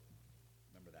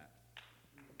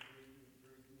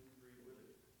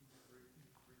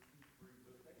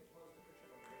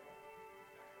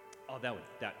Oh, yeah.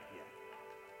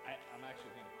 I'm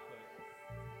actually going to put it.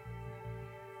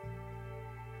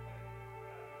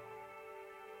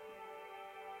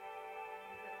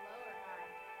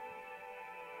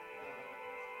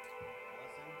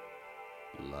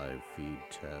 Live feed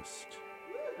test.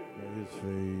 May his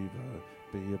favor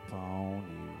be upon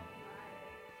you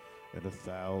and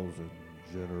 1,000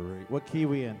 generations. What key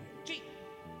we in? G.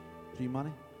 G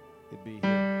money? It'd be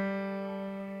here.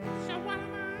 Upon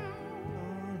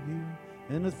you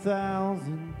and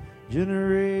 1,000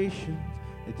 generations,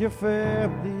 with your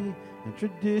family and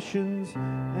traditions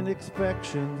and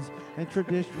expectations and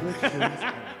traditions.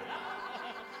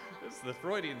 This is the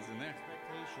Freudians in there.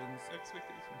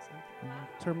 Expectations.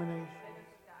 Termination.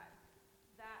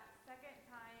 That second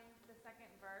time, the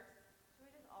second verse, should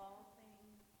we just all sing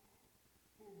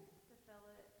to fill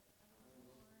it a little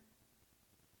more?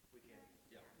 We can,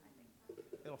 yeah. I think so.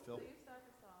 It'll So fill. you start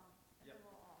the song, and then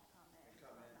we'll all come in.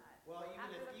 Come on in. that. Well,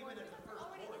 even if the first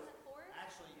already chorus, in the chorus?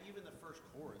 actually, even the first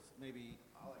chorus, maybe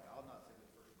I'll not sing the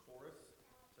first chorus,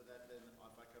 so that then if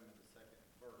I come in the second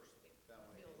verse, that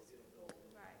way it'll go.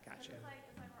 Right. Gotcha. It's like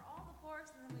we're all the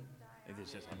chorus, and then we die.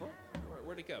 It's just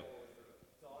where'd it go?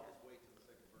 So I'll just wait till the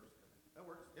second verse comes. That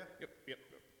works. Yeah. Yep.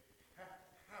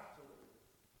 Absolutely.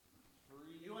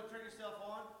 You want to turn yourself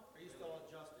on? Or are you still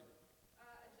adjusting?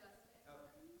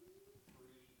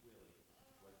 Free Willy. I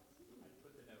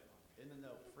put the note on. In the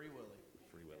note, Free Willy.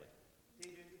 Free Willy.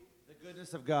 The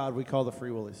goodness of God, we call the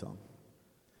Free Willy song.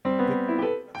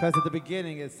 Because at the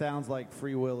beginning, it sounds like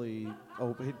Free Willy.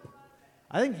 Oh,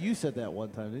 I think you said that one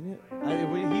time, didn't you?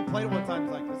 He played it one time.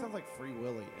 He's like, "This sounds like Free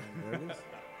Willy." And there it is.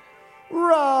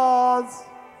 Roz,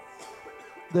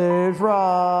 there's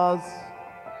Roz.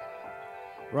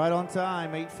 Right on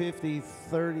time, 8:50,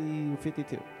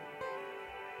 30:52.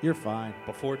 You're fine.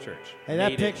 Before church. Hey,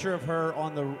 that Made picture of her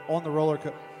on the roller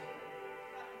coaster.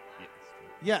 It.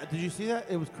 Yeah, did you see that?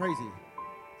 It was crazy.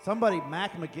 Somebody,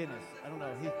 Mac McGinnis, I don't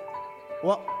know.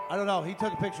 I don't know. He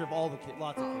took a picture of all the kids,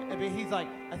 lots of kids. I mean,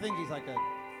 I think he's like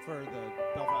for the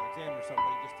Belfast exam or something.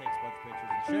 He just takes a bunch of pictures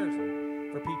and shares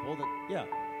them for people that, yeah.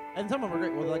 And some of them are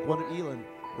great. Well, like one at Elon.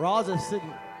 Roz is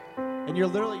sitting, and you're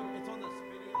literally, it's on the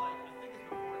spinning, like, I think it's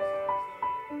before it starts,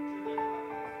 so you're looking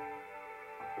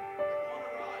like this. Like on a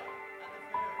ride at the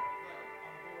fair, like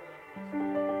on board of it's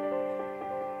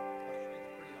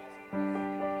pretty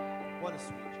awesome. What a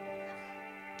sweet child.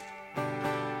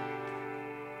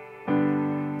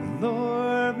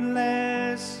 Lord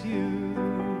bless you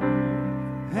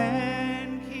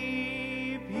and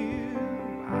keep you.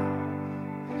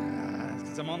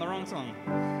 Because I'm on the wrong song.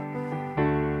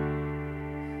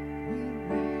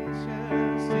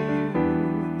 Gracious to you.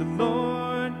 The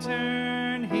Lord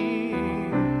turn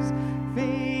his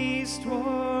face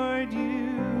toward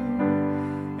you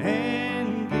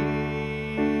and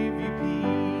give you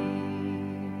peace.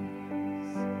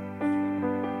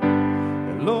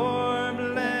 The Lord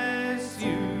bless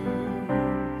you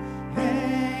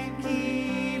and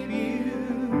keep you.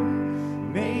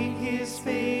 Make his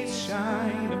face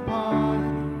shine upon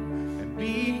you and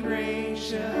be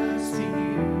gracious to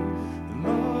you. The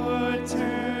Lord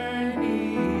turn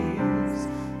his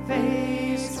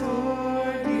face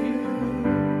toward you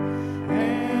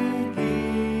and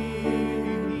give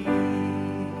you peace.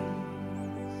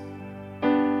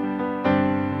 Amen.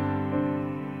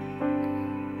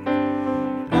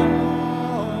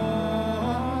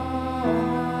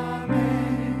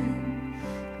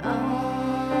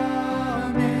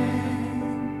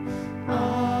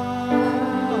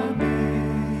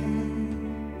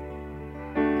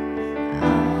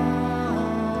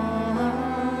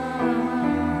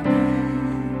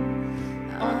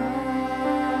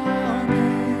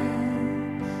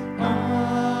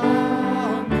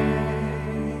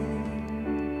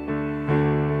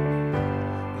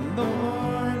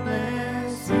 Lord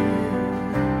bless you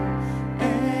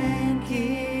and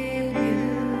keep you.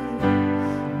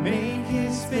 Make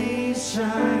his face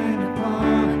shine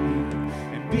upon you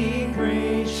and be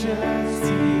gracious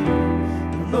to you.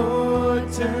 The Lord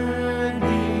turn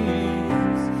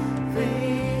his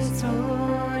face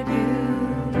toward you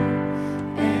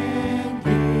and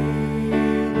give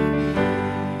you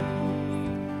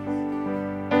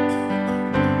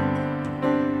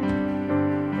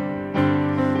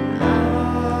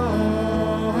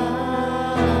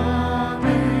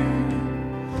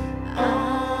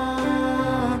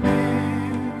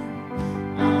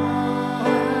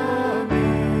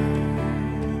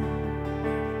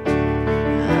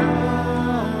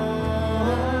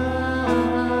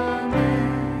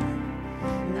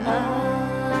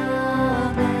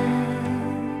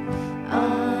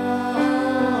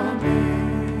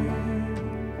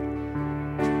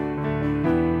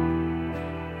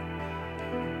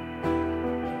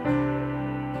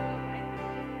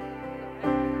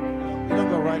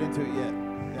right into it yet.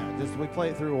 Yeah, just we play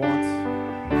it through once.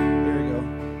 Here we go.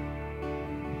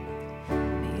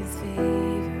 May his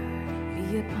favor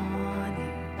be upon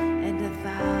you and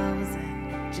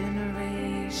 1,000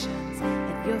 generations,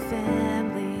 and your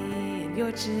family and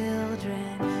your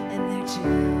children and their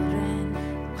children.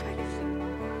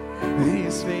 May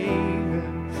his favor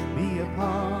be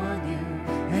upon you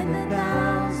and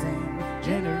 1,000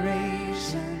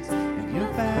 generations, and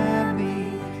your family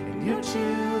and your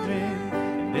children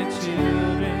and their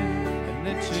children and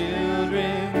their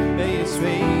children. May his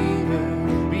favor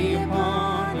be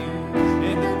upon you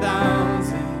and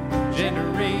 1,000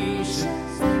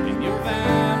 generations, and your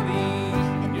family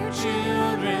and your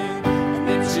children and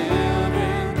their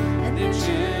children and their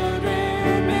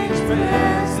children. May his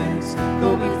presence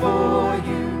go before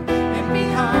you and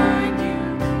behind you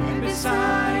and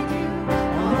beside you,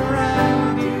 all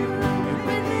around you and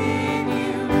within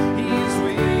you. He is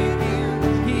with you,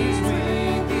 he is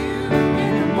with you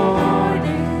in the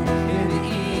morning, in the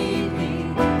evening,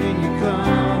 in your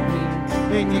coming,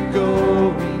 in your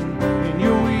going, in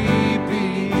your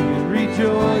weeping and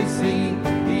rejoicing.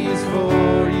 He is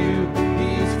for you, he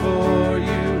is for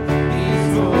you, he is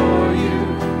for you,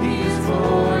 he is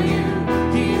for you,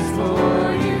 he is for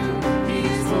you, he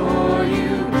is for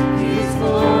you, he is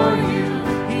for you,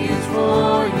 he is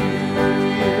for you.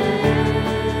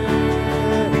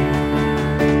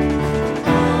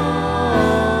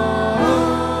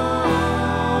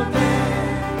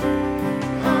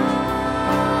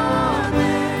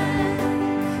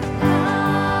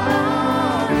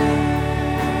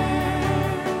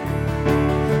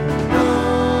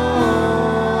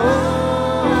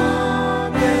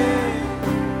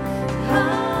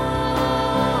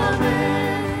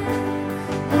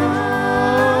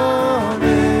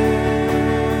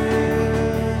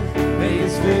 May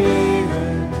his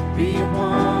favor be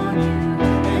upon you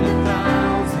and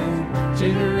 1,000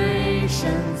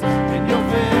 generations, and your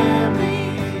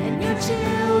family and your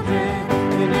children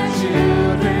and your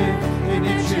children and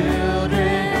your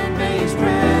children. May his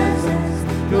presence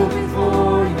go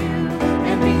before you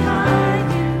and behind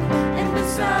you and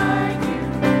beside you,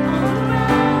 all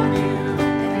around you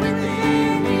and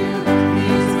within you.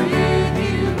 He's with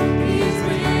you, he's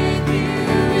with you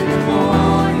in the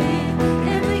morning,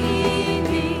 in the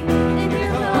evening, in your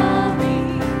coming,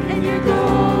 and your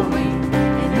going,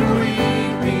 and your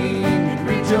weeping and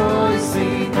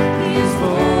rejoicing. He is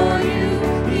for you,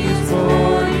 he is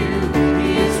for you, he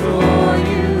is for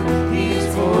you, he is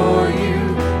for you,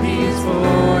 he is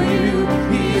for you,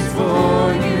 he is for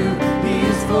you, he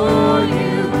is for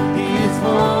you, he is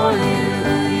for you.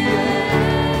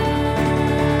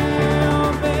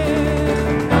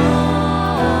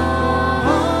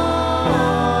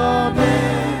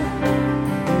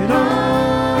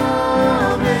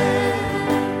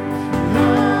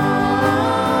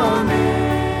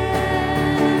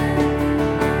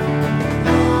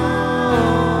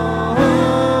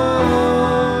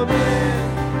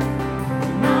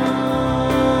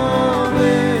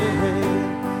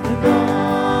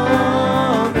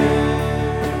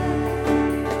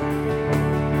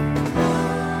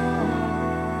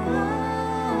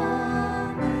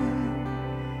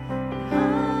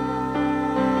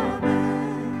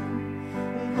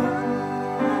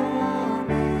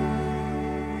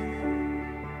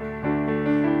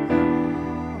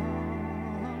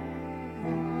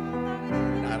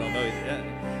 I don't know.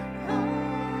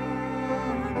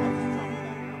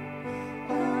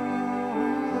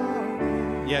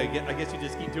 Yeah, I guess you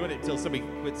just keep doing it until somebody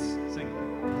quits singing.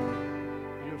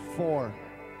 You're 4.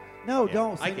 No, Yeah,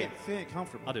 don't I sing it. can't. Sing it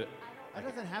comfortably. I'll do it. It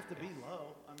doesn't have to be low.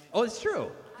 I mean, Oh, it's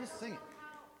true. just sing it.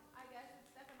 I guess it's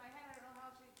stuck in my head. I don't know how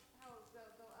it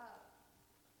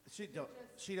go up.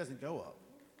 She doesn't go up.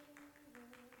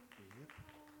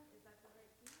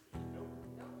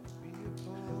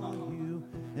 You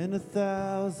and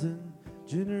 1,000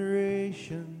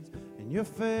 generations, and your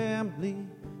family,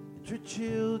 and your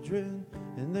children,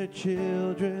 and their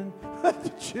children,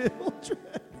 the children.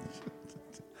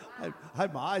 I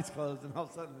had my eyes closed, and all of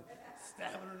a sudden,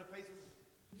 stabbing her in the face.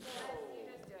 You just do it.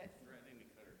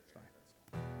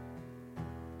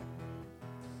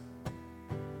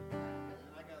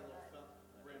 I got a little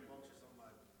rambunctious on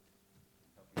my,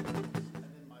 and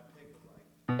then my pig was like.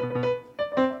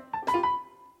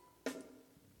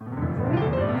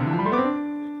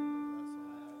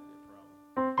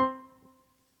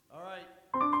 All right,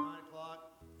 it's 9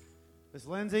 o'clock. Miss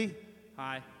Lindsay.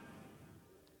 Hi.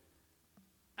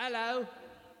 Hello.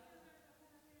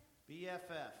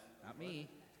 BFF. Not me.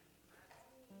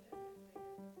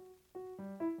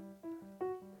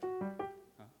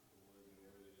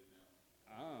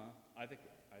 Huh? I think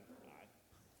I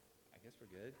guess we're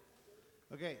good.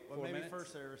 Okay, well, 4 maybe minutes?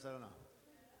 first service, I don't know.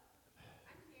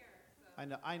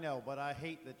 I know, but I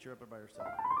hate that you're up there by yourself.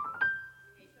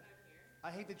 I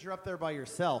hate that you're up there by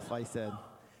yourself, I said.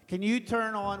 Can you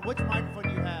turn on, which microphone do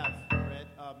you have, Red?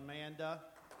 Amanda?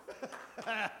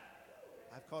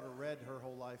 I've called her Red her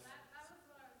whole life.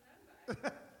 Why?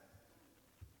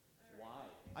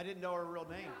 I didn't know her real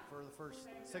name for the first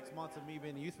 6 months of me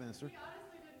being a youth minister.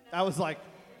 I was like,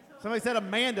 somebody said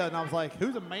Amanda, and I was like,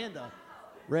 who's Amanda?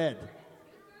 Red.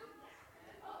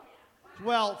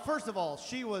 Well, first of all,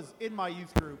 she was in my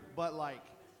youth group, but like,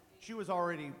 she was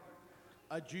already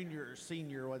a junior or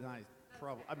senior when I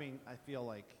feel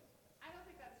like. I don't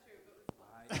think that's true, but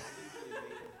I usually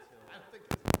wait until I don't think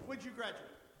when'd you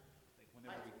graduate? like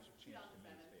whenever we change to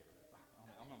men's favorite.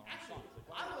 I'm on the song.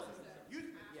 I wasn't a youth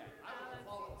minister. Yeah. I was a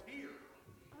volunteer.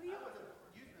 Oh, you I was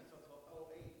a youth minister until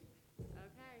 08.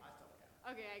 Okay. I still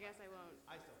count. Okay, I guess I won't.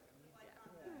 I still count.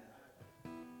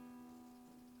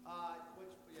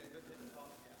 Good to talk.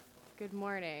 Yeah. Good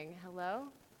morning. Hello?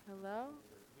 Hello?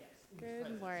 Yes.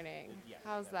 Good morning. Yes.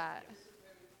 How's that? Yes.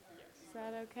 Is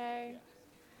that okay?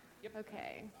 Yep.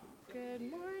 Okay. Good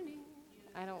morning.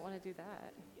 I don't want to do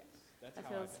that. Yes. That's That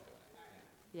how I've feels. been doing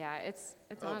it. Yeah, it's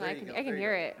Oh, on. there I you can go, I can there you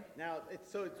hear go. it. Now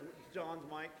it's John's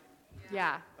mic.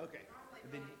 Yeah. Okay.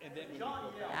 And then when you go back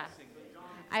Yeah. and sing the song,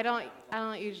 I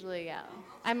don't usually yell.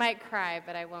 I might cry,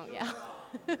 but I won't yell.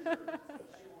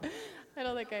 I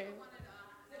don't think I.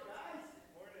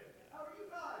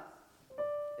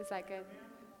 Is that good?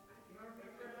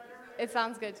 It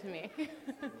sounds good to me.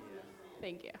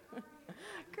 Thank you.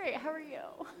 Great. How are you?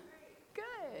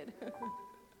 Good.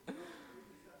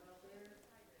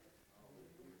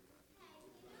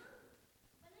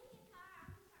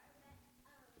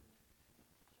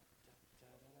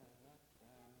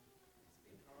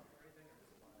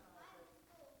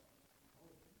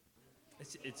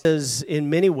 Is in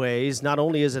many ways, not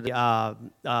only is it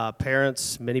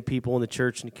parents, many people in the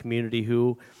church and the community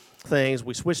who things,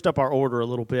 we switched up our order a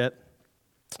little bit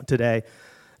today.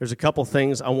 There's a couple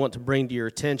things I want to bring to your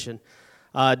attention.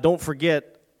 Don't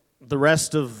forget, the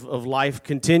rest of life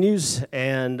continues,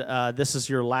 and this is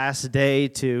your last day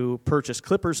to purchase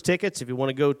Clippers tickets. If you want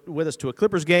to go with us to a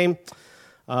Clippers game,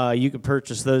 you can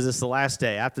purchase those. This is the last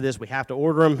day. After this, we have to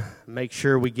order them, make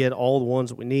sure we get all the ones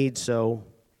that we need, so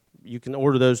you can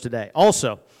order those today.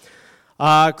 Also,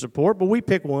 support, but we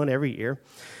pick one every year.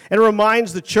 And it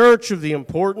reminds the church of the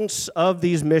importance of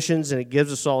these missions, and it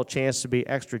gives us all a chance to be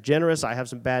extra generous. I have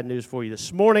some bad news for you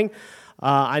this morning.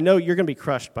 I know you're going to be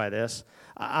crushed by this.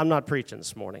 I'm not preaching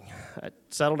this morning.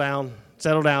 Settle down.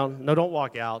 No, don't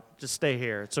walk out. Just stay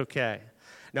here. It's okay.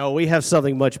 No, we have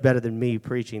something much better than me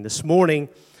preaching. This morning,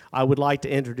 I would like to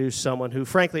introduce someone who,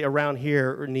 frankly, around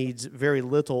here needs very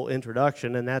little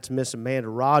introduction, and that's Miss Amanda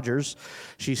Rogers.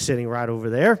 She's sitting right over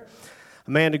there.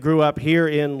 Amanda grew up here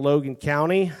in Logan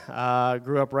County,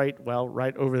 grew up right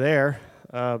over there,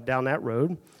 down that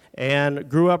road, and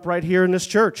grew up right here in this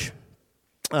church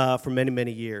for many,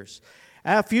 many years.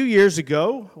 A few years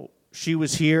ago, she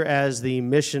was here as the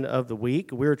Mission of the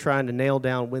Week. We were trying to nail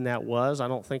down when that was. I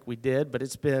don't think we did, but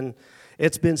it's been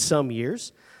some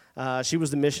years. She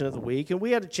was the Mission of the Week, and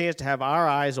we had a chance to have our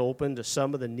eyes open to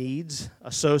some of the needs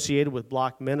associated with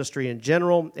block ministry in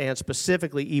general, and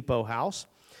specifically EPO House.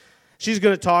 She's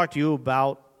going to talk to you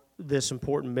about this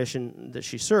important mission that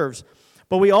she serves.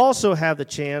 But we also have the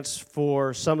chance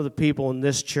for some of the people in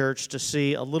this church to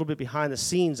see a little bit behind the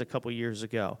scenes a couple years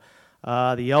ago.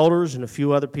 The elders and a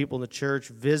few other people in the church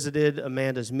visited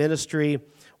Amanda's ministry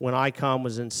when ICOM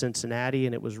was in Cincinnati,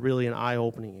 and it was really an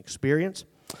eye-opening experience.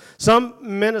 Some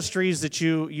ministries that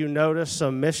you notice,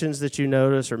 some missions that you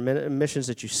notice, or missions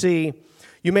that you see,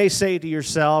 you may say to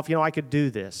yourself, I could do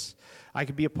this. I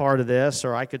could be a part of this,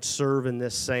 or I could serve in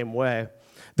this same way.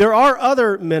 There are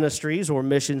other ministries or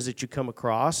missions that you come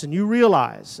across, and you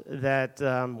realize that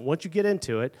once you get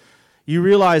into it, you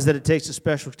realize that it takes a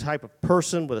special type of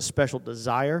person with a special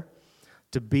desire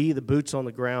to be the boots on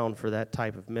the ground for that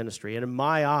type of ministry. And in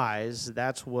my eyes,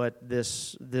 that's what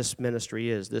this ministry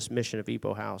is, this mission of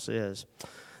EPO House is.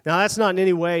 Now, that's not in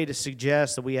any way to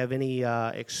suggest that we have any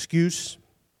excuse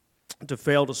to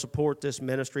fail to support this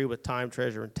ministry with time,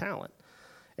 treasure, and talent.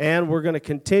 And we're going to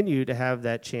continue to have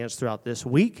that chance throughout this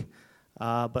week,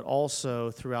 but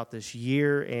also throughout this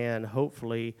year and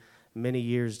hopefully many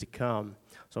years to come.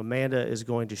 So Amanda is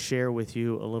going to share with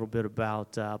you a little bit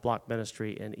about block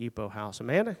ministry and EPO House.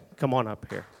 Amanda, come on up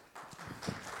here.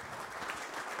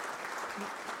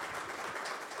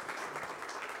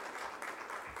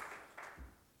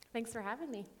 Thanks for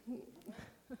having me. It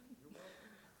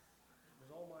was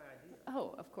all my idea.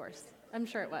 Oh, of course. I'm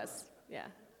sure it was. Yeah,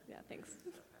 thanks.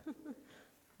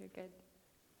 You're good.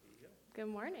 Good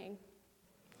morning.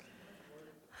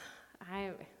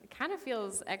 It kind of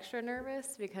feels extra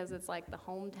nervous because it's like the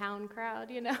hometown crowd,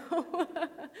 you know.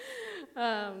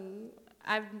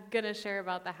 I'm going to share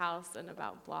about the house and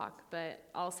about Block, but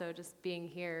also just being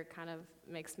here kind of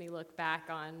makes me look back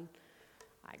on,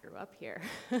 I grew up here,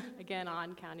 again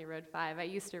on County Road 5. I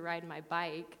used to ride my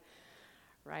bike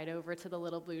right over to the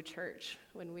Little Blue Church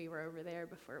when we were over there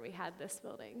before we had this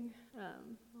building.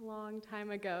 A long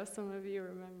time ago, some of you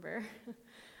remember.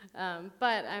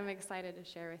 But I'm excited to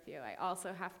share with you. I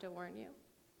also have to warn you,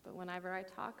 but whenever I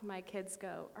talk, my kids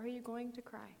go, "Are you going to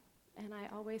cry?" And I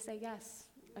always say yes.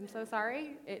 I'm so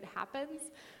sorry, it happens,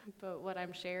 but what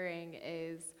I'm sharing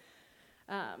is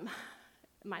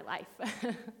my life.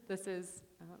 This is,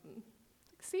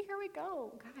 see, here we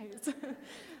go, guys.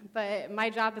 But my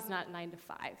job is not 9 to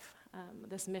 5.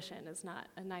 This mission is not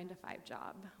a 9 to 5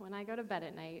 job. When I go to bed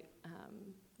at night,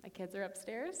 my kids are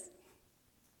upstairs,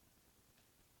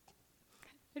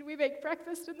 and we make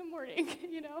breakfast in the morning,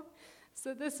 you know?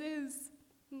 So this is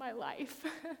my life.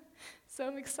 So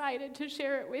I'm excited to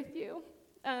share it with you.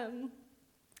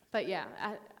 But yeah,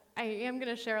 I am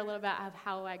going to share a little bit of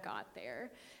how I got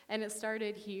there. And it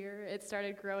started here. It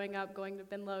started growing up, going to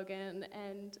Ben Logan,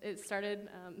 and it started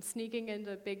sneaking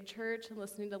into big church and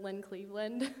listening to Lynn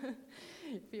Cleveland.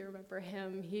 If you remember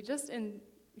him,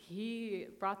 he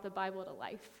brought the Bible to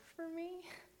life for me,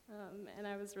 and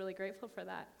I was really grateful for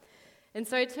that. And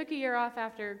so I took a year off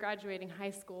after graduating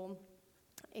high school,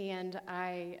 and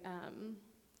I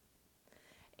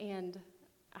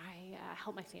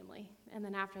helped my family. And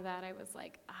then after that, I was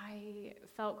like, I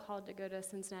felt called to go to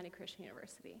Cincinnati Christian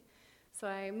University. So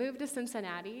I moved to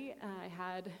Cincinnati. I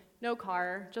had no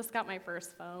car, just got my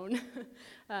first phone,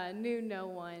 knew no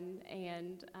one,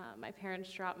 and my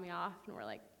parents dropped me off and were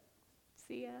like,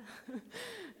 "See ya."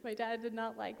 My dad did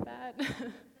not like that,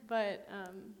 but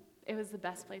it was the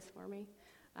best place for me.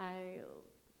 I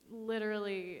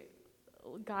literally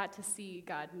got to see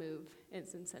God move in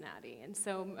Cincinnati. And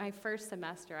so my first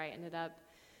semester, I ended up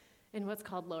in what's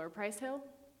called Lower Price Hill.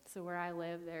 So where I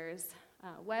live, there's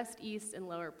West, East, and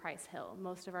Lower Price Hill.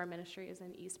 Most of our ministry is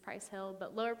in East Price Hill,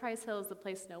 but Lower Price Hill is the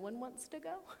place no one wants to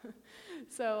go.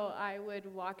 So I would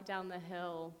walk down the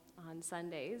hill on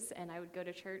Sundays, and I would go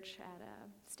to church at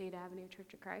State Avenue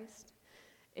Church of Christ.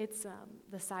 It's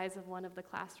the size of one of the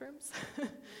classrooms,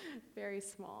 very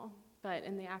small. But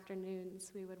in the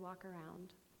afternoons, we would walk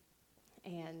around,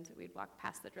 and we'd walk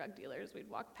past the drug dealers. We'd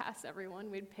walk past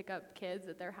everyone. We'd pick up kids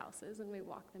at their houses, and we'd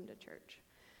walk them to church.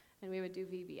 And we would do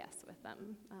VBS with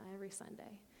them every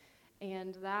Sunday.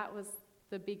 And that was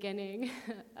the beginning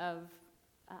of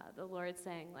the Lord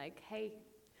saying, like, hey,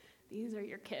 these are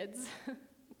your kids.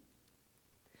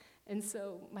 And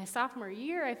so my sophomore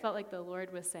year, I felt like the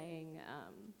Lord was saying,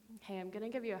 hey, I'm going to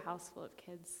give you a house full of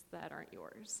kids that aren't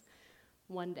yours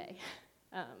one day.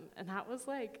 And that was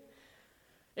like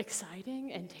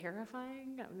exciting and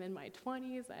terrifying. I'm in my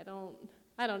 20s. I don't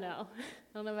know.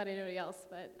 I don't know about anybody else,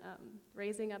 but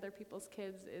raising other people's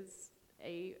kids is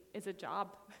a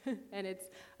job, and it's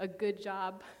a good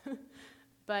job.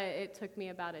 But it took me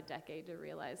about a decade to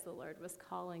realize the Lord was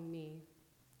calling me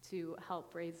to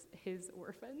help raise his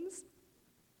orphans.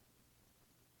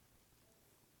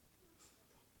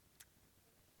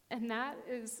 And that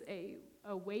is a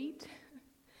weight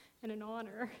and an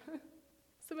honor.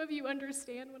 Some of you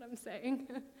understand what I'm saying.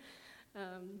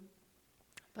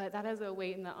 But that is a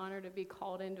weight and the honor to be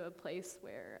called into a place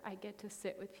where I get to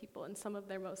sit with people in some of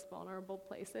their most vulnerable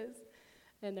places,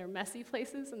 and their messy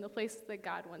places, and the places that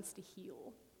God wants to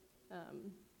heal.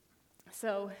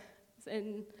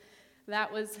 And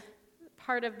that was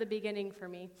part of the beginning for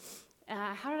me.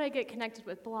 How did I get connected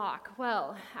with Block?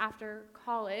 Well, after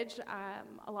college,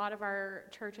 a lot of our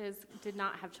churches did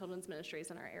not have children's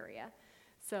ministries in our area.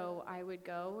 So I would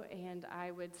go and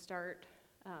I would start,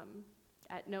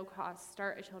 at no cost,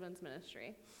 start a children's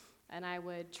ministry. And I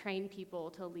would train people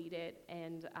to lead it,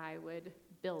 and I would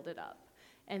build it up.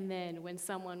 And then when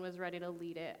someone was ready to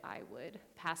lead it, I would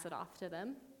pass it off to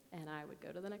them, and I would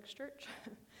go to the next church.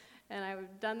 And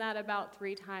I've done that about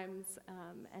 3 times,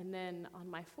 and then on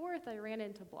my 4th, I ran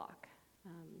into Block.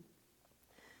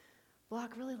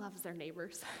 Block really loves their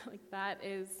neighbors.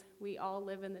 We all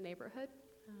live in the neighborhood.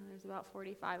 There's about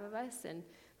 45 of us, and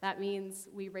that means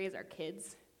we raise our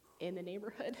kids in the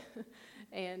neighborhood.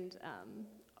 And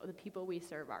the people we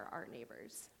serve are our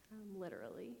neighbors,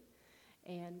 literally.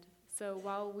 And so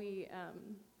while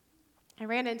I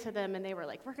ran into them, and they were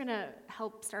like, we're going to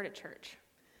help start a church.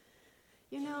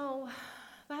 You know,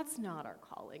 that's not our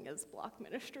calling as Block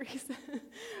Ministries.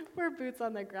 We're boots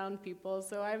on the ground people.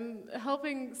 So I'm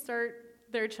helping start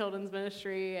their children's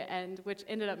ministry, and which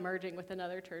ended up merging with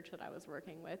another church that I was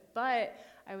working with. But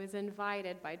I was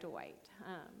invited by Dwight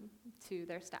to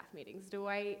their staff meetings.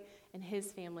 Dwight and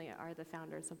his family are the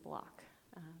founders of Block.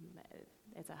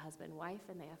 It's a husband, wife,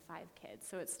 and they have 5 kids.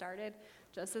 So it started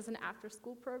just as an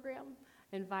after-school program,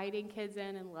 inviting kids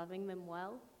in and loving them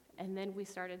well. And then we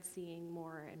started seeing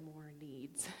more and more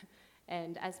needs.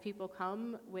 And as people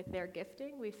come with their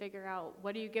gifting, we figure out,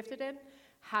 what are you gifted in?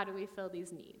 How do we fill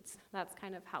these needs? That's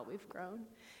kind of how we've grown.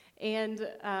 And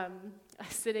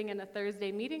sitting in a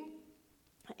Thursday meeting,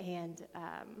 and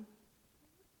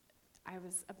I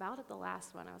was about at the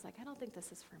last one. I was like, I don't think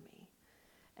this is for me.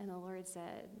 And the Lord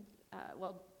said,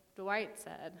 Dwight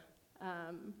said,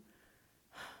 I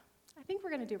think we're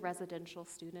going to do residential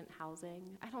student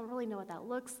housing. I don't really know what that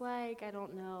looks like. I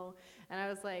don't know. And I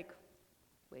was like,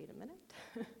 wait a minute.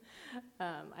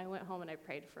 I went home and I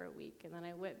prayed for a week. And then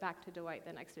I went back to Dwight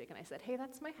the next week and I said, hey,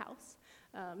 that's my house.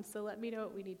 So let me know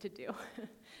what we need to do.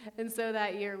 And so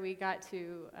that year we got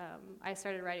to, I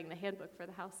started writing the handbook for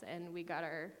the house, and we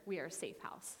are a safe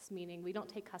house, meaning we don't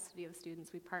take custody of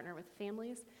students. We partner with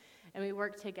families, and we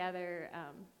work together.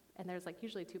 And there's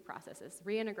usually 2 processes.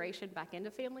 Reintegration back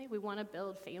into family. We want to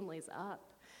build families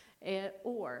up.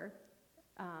 Or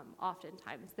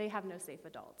oftentimes they have no safe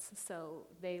adults. So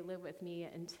they live with me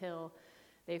until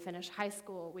they finish high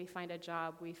school. We find a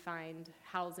job, we find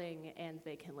housing, and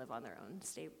they can live on their own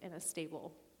in a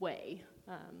stable way.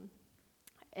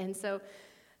 And so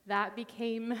that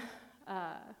became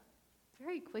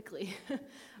very quickly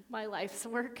my life's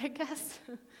work, I guess.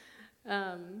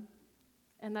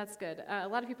 And that's good. A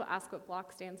lot of people ask what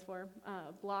BLOCK stands for.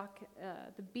 BLOCK,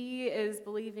 the B is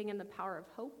believing in the power of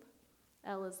hope.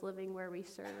 L is living where we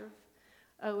serve.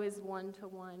 O is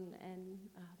one-to-one, and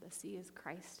the C is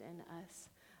Christ in us.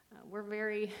 We're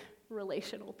very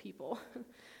relational people.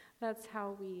 That's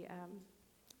how we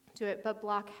do it. But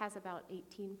BLOCK has about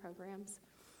 18 programs.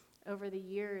 Over the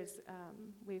years,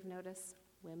 we've noticed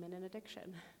women in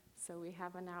addiction. So we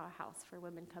have now a house for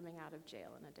women coming out of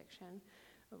jail in addiction.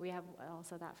 We have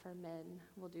also that for men.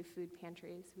 We'll do food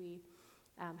pantries. We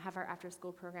have our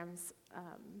after-school programs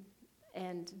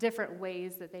and different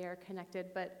ways that they are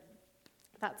connected. But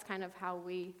that's kind of how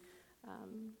we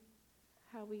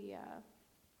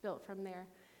built from there.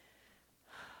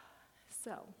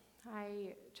 So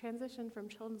I transitioned from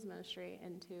children's ministry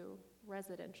into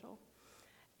residential.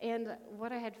 And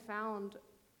what I had found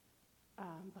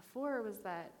before was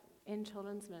that in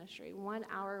children's ministry, 1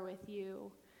 hour with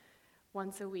you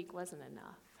once a week wasn't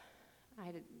enough.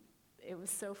 It was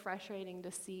so frustrating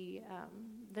to see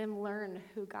them learn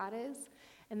who God is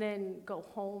and then go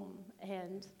home,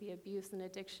 and the abuse and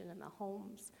addiction in the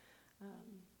homes.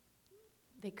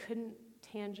 They couldn't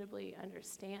tangibly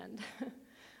understand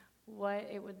what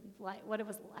it was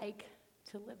like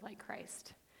to live like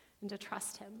Christ and to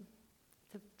trust him,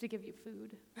 to give you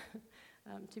food,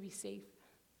 to be safe.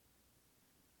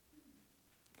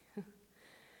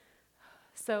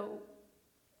 So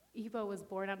Evo was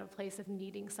born out of a place of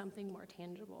needing something more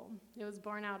tangible. It was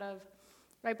born out of,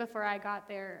 right before I got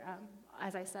there,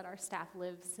 as I said, our staff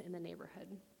lives in the neighborhood.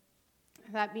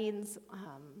 That means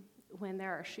when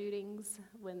there are shootings,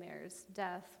 when there's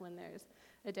death, when there's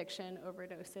addiction,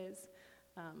 overdoses,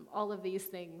 all of these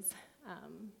things,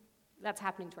 that's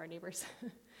happening to our neighbors.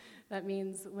 That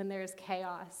means when there's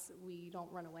chaos, we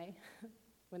don't run away.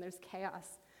 When there's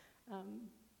chaos,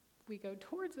 we go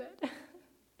towards it.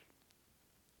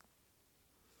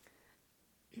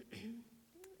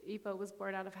 EPO was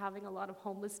born out of having a lot of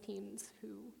homeless teens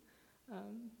who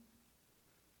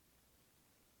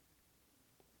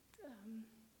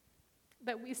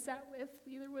that we sat with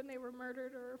either when they were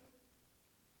murdered or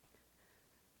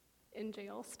in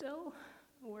jail still,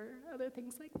 or other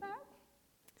things like that.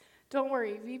 Don't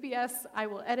worry, VBS, I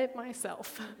will edit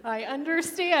myself. I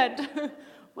understand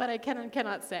what I can and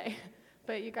cannot say.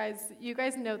 But you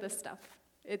guys know this stuff.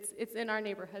 It's in our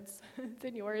neighborhoods. It's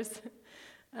in yours.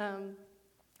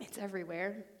 It's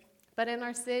everywhere. But in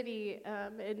our city,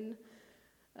 in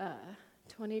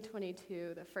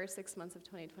 2022, the first 6 months of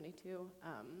 2022,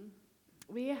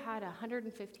 we had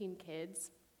 115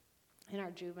 kids in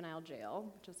our juvenile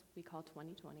jail, which is we call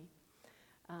 2020,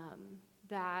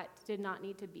 that did not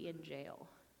need to be in jail.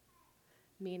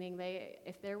 Meaning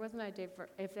if there was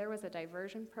a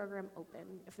diversion program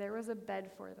open, if there was a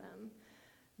bed for them,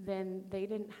 then they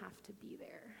didn't have to be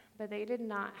there. But they did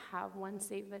not have one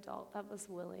safe adult that was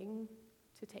willing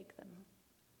to take them.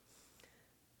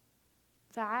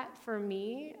 That, for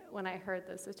me, when I heard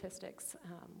the statistics,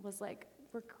 was like,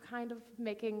 we're kind of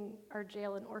making our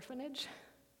jail an orphanage.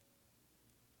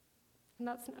 And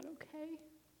that's not okay.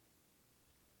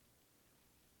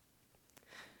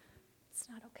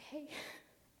 not okay.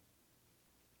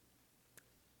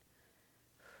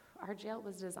 Our jail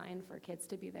was designed for kids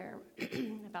to be there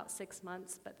about 6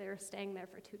 months, but they're staying there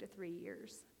for 2 to 3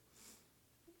 years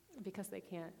because they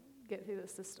can't get through the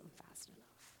system fast enough.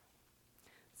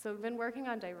 So we've been working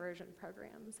on diversion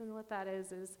programs, and what that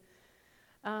is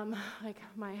like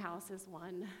my house is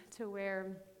one to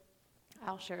where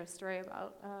I'll share a story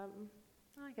about,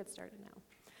 I get started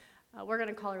now. We're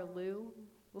gonna call her Lou.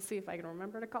 We'll see if I can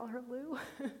remember to call her Lou.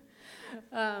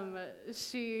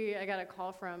 I got a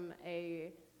call from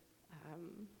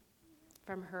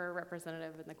her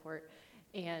representative in the court,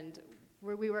 and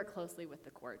we work closely with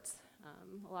the courts.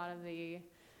 A lot of the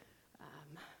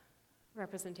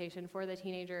representation for the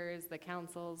teenagers, the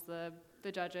councils, the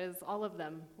judges, all of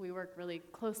them, we work really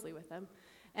closely with them.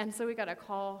 And so we got a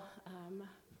call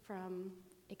from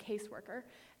a caseworker,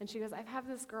 and she goes, I have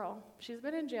this girl. She's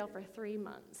been in jail for 3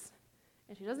 months,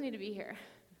 and she doesn't need to be here.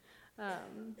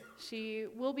 She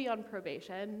will be on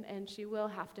probation, and she will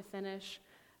have to finish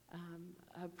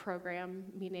a program,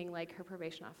 meaning like her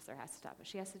probation officer has to stop it.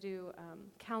 She has to do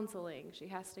counseling. She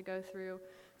has to go through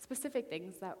specific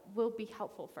things that will be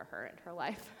helpful for her in her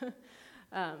life.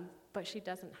 But she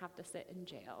doesn't have to sit in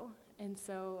jail. And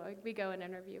so we go and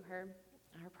interview her.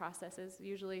 Our process is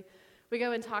usually we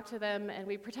go and talk to them, and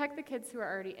we protect the kids who are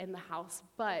already in the house,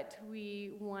 but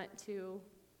we want to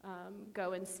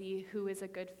go and see who is a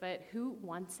good fit, who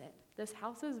wants it. This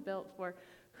house is built for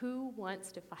who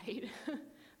wants to fight.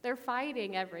 They're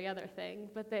fighting every other thing,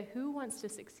 but who wants to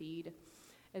succeed?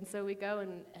 And so we go,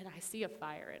 and I see a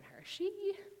fire in her.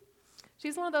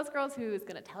 She's one of those girls who is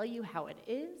going to tell you how it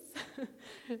is.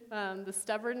 The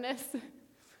stubbornness,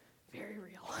 very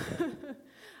real.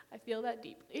 I feel that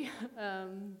deeply.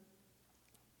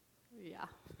 Yeah.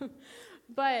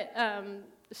 But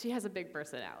she has a big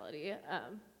personality.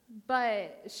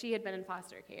 But she had been in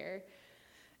foster care,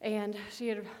 and she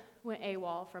had went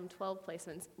AWOL from 12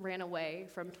 placements, ran away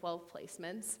from 12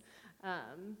 placements.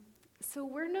 So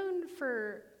we're known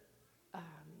for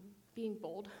being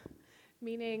bold,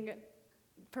 meaning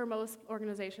for most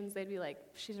organizations, they'd be like,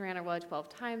 she's ran away 12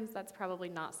 times. That's probably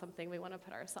not something we want to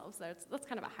put ourselves there. That's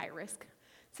kind of a high-risk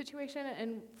situation.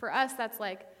 And for us, that's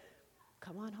like,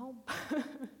 come on home.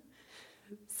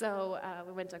 So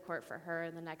we went to court for her,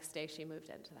 and the next day she moved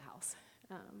into the house.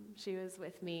 She was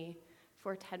with me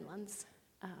for 10 months.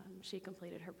 She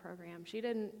completed her program. She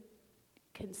didn't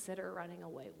consider running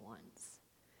away once.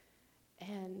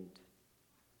 And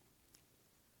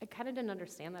I kind of didn't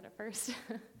understand that at first.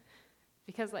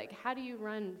 Because, like, how do you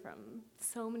run from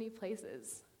so many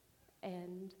places?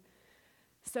 And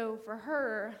so for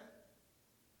her,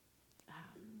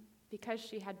 because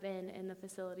she had been in the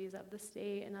facilities of the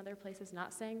state and other places,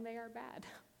 not saying they are bad.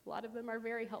 A lot of them are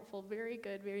very helpful, very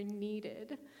good, very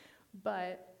needed.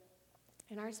 But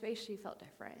in our space, she felt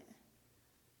different.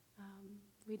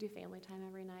 We do family time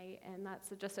every night, and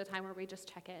that's just a time where we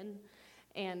just check in.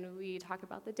 And we talk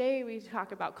about the day, we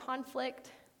talk about conflict,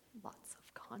 lots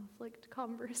of conflict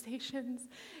conversations.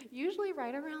 Usually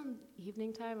right around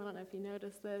evening time, I don't know if you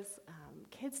noticed this,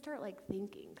 kids start like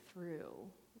thinking through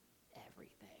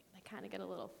everything. They kind of get a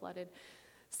little flooded.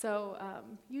 So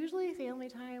usually family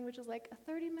time, which is like a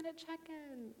 30-minute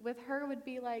check-in, with her would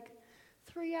be like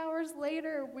 3 hours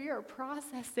later, we are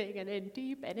processing and in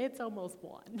deep, and it's almost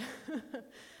 1.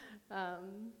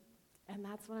 And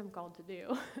that's what I'm called to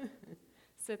do.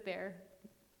 Sit there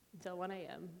until 1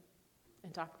 a.m.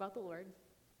 and talk about the Lord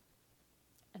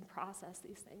and process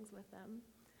these things with them.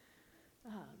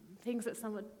 Things that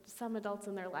some adults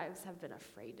in their lives have been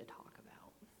afraid to talk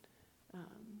about.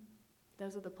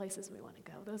 Those are the places we want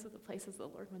to go. Those are the places the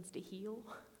Lord wants to heal.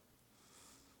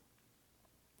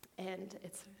 And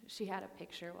she had a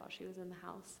picture while she was in the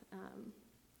house,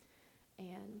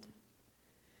 and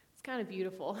it's kind of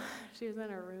beautiful. She was in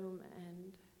her room,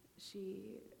 and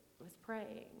she was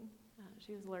praying.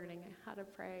 She was learning how to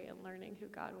pray and learning who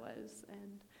God was,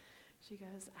 and she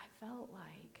goes, I felt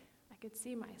like I could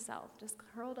see myself just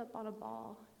curled up on a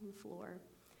ball on the floor,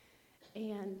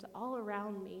 and all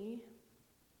around me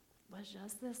was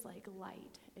just this like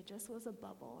light. It just was a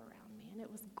bubble around me, and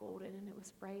it was golden, and it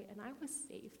was bright, and I was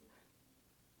safe.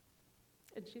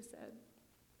 And she said,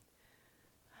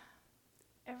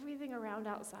 everything around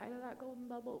outside of that golden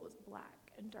bubble was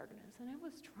black and darkness, and it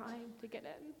was trying to get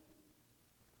in.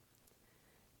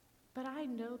 But I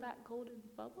know that golden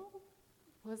bubble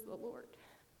was the Lord.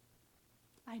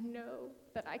 I know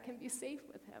that I can be safe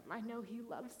with him. I know he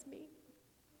loves me.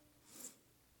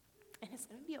 And it's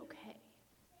going to be okay.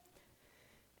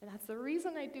 And that's the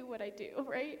reason I do what I do,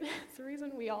 right? It's the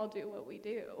reason we all do what we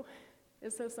do,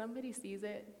 is so somebody sees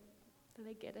it, so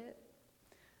they get it,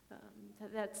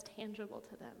 that's tangible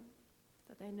to them,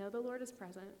 that they know the Lord is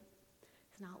present,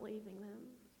 He's not leaving them,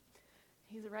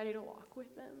 He's ready to walk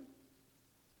with them.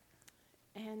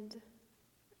 And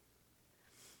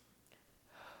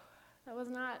that was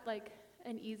not like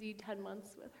an easy 10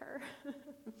 months with her.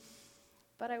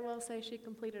 But I will say she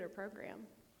completed her program.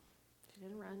 She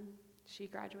didn't run. She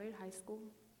graduated high school.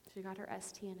 She got her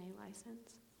STNA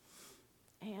license.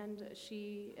 And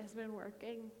she has been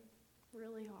working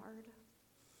really hard.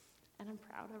 And I'm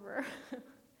proud of her.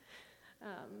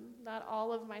 Not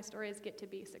all of my stories get to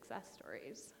be success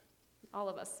stories. All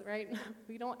of us, right?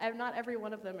 Not every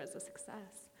one of them is a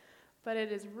success. But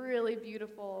it is really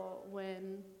beautiful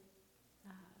when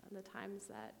the times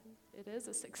that it is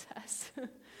a success,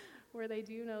 where they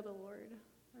do know the Lord.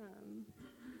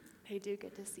 They do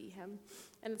get to see Him.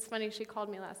 And it's funny, she called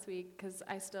me last week because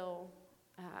I'll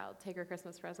take her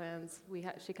Christmas presents.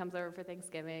 She comes over for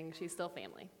Thanksgiving. She's still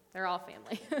family. They're all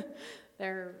family.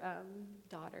 They're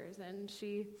daughters. And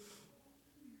she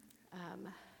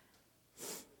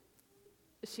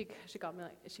called me,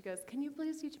 she goes, "Can you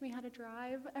please teach me how to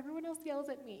drive? Everyone else yells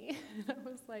at me." And I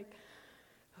was like,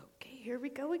 okay, here we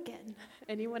go again.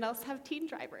 Anyone else have teen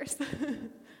drivers?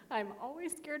 I'm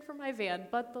always scared for my van,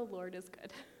 but the Lord is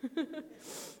good.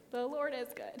 The Lord is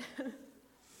good.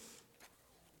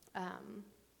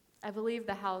 I believe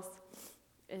the house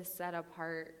is set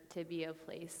apart to be a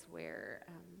place where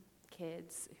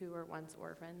kids who were once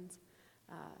orphans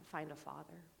find a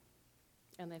father,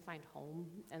 and they find home,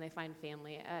 and they find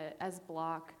family. As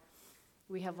Block,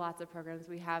 we have lots of programs.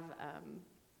 We have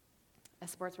a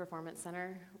sports performance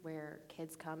center where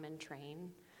kids come and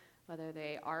train, whether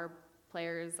they are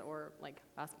players or like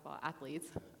basketball athletes,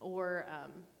 or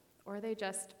they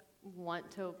just want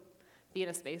to be in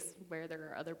a space where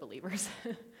there are other believers.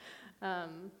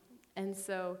 And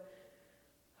so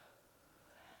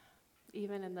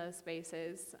even in those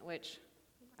spaces, which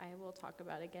I will talk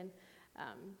about again,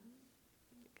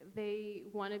 they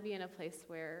want to be in a place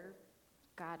where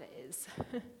God is.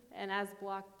 And as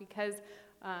Block, because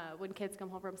when kids come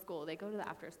home from school, they go to the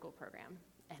after-school program.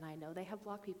 And I know they have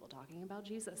Block people talking about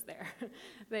Jesus there.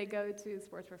 They go to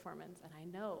sports performance, and I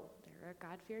know there are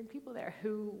God-fearing people there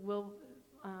who will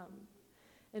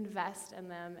invest in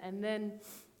them. And then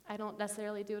I don't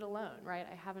necessarily do it alone, right?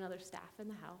 I have another staff in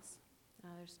the house.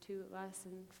 There's 2 of us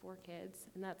and 4 kids,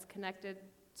 and that's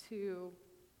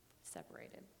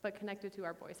separated, but connected to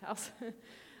our boys' house.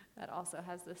 That also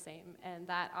has the same, and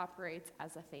that operates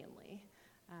as a family.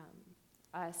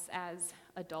 Us as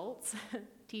adults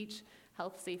teach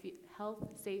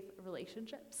health-safe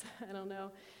relationships. I don't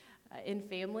know, in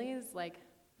families, like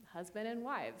husband and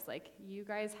wives, like you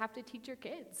guys have to teach your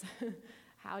kids.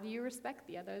 How do you respect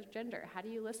the other gender? How do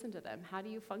you listen to them? How do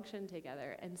you function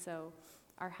together? And so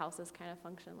our houses kind of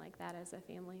function like that as a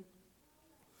family.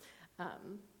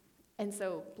 And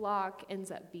so Block ends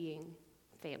up being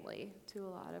family to a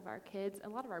lot of our kids, a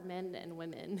lot of our men and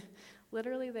women.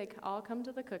 Literally, they all come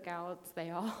to the cookouts.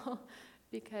 They all,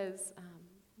 because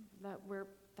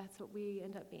that's what we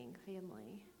end up being,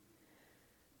 family.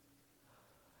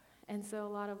 And so a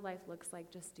lot of life looks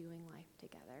like just doing life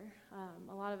together.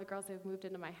 A lot of the girls who have moved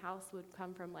into my house would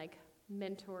come from like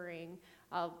mentoring.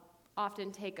 I'll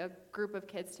often take a group of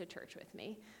kids to church with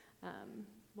me.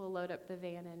 We'll load up the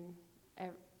van and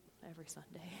every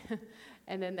Sunday.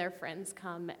 And then their friends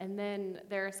come. And then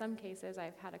there are some cases,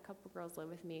 I've had a couple girls live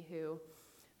with me who,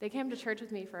 they came to church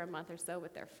with me for a month or so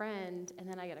with their friend, and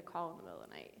then I get a call in the middle of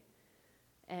the night.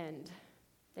 And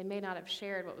they may not have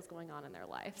shared what was going on in their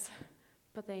lives,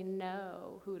 but they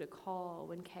know who to call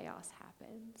when chaos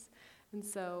happens. And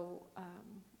so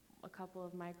a couple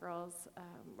of my girls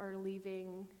are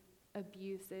leaving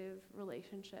abusive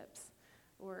relationships,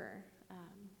 or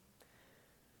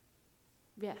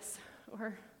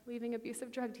leaving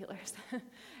abusive drug dealers.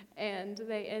 And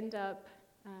they end up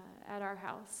at our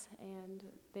house, and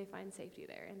they find safety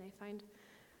there, and they find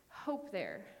hope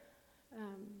there.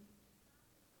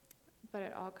 But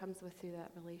it all comes through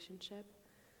that relationship.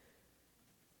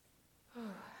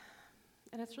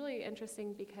 And it's really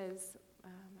interesting because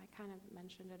I kind of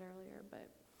mentioned it earlier, but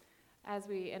as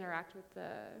we interact with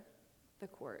the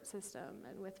court system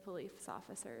and with police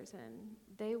officers, and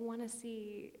they want to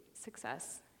see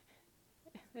success.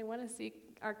 They want to see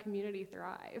our community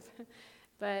thrive.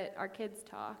 But our kids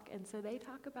talk, and so they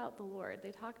talk about the Lord.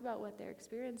 They talk about what they're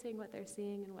experiencing, what they're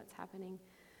seeing, and what's happening.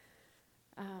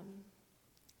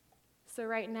 So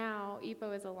right now,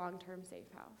 EPO is a long-term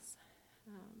safe house.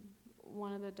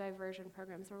 One of the diversion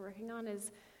programs we're working on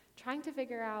is trying to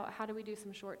figure out how do we do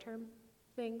some short-term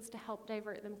things to help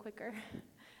divert them quicker.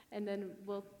 And then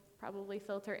we'll probably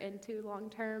filter into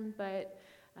long-term, but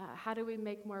how do we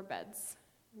make more beds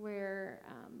where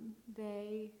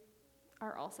they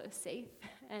are also safe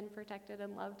and protected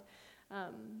and loved.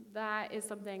 That is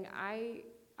something I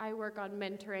work on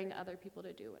mentoring other people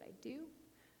to do what I do,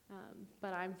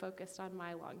 but I'm focused on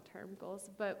my long-term goals.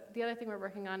 But the other thing we're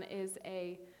working on is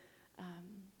a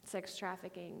sex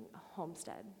trafficking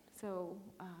homestead. So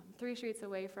 3 streets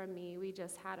away from me, we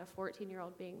just had a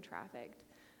 14-year-old being trafficked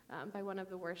by one of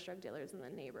the worst drug dealers in the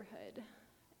neighborhood.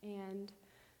 And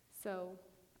so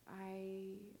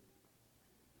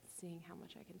seeing how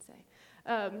much I can say.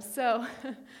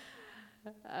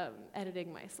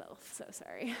 Editing myself, so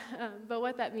sorry. But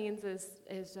what that means is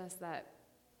just that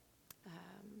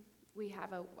we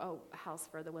have a house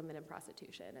for the women in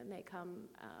prostitution, and they come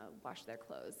wash their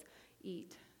clothes,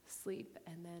 eat, sleep,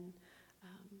 and then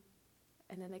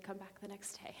they come back the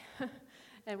next day.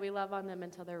 And we love on them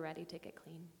until they're ready to get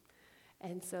clean.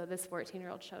 And so this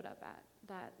 14-year-old showed up at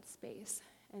that space.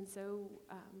 And so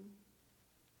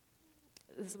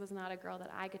this was not a girl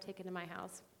that I could take into my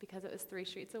house because it was 3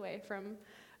 streets away from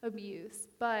abuse.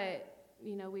 But,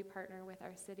 we partner with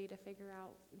our city to figure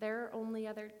out there are only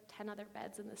 10 other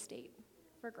beds in the state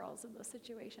for girls in those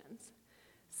situations.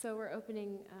 So we're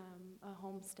opening a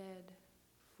homestead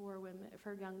for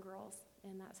young girls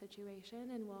in that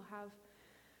situation, and we'll have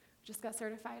just got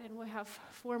certified, and we'll have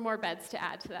 4 more beds to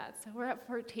add to that. So we're at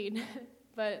 14.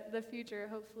 But the future,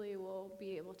 hopefully, we'll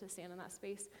be able to stand in that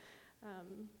space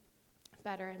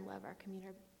better and love our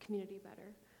community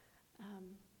better.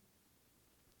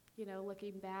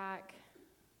 Looking back,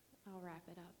 I'll wrap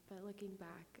it up, but looking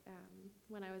back,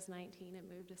 when I was 19 and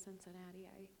moved to Cincinnati,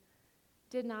 I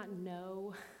did not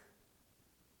know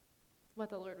what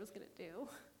the Lord was going to do.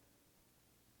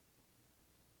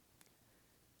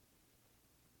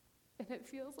 And it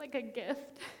feels like a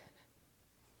gift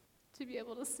to be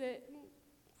able to sit in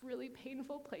really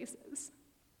painful places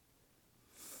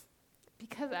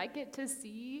because I get to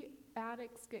see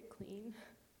addicts get clean,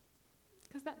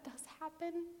 because that does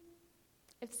happen.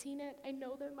 I've seen it. I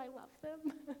know them. I love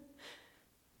them.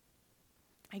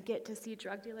 I get to see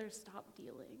drug dealers stop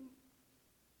dealing.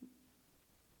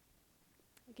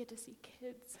 I get to see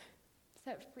kids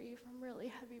set free from really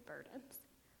heavy burdens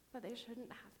that they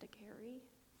shouldn't have to carry.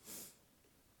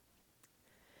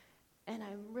 And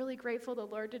I'm really grateful the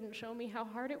Lord didn't show me how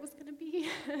hard it was going to be.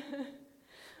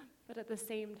 But at the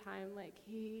same time,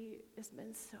 He has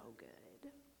been so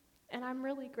good. And I'm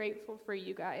really grateful for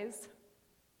you guys,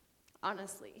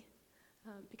 honestly,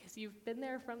 because you've been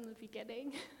there from the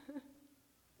beginning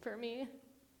for me.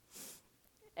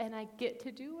 And I get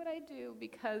to do what I do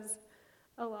because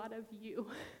a lot of you.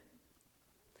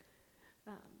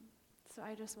 So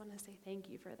I just want to say thank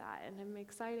you for that. And I'm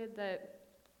excited that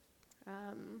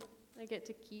I get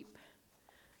to keep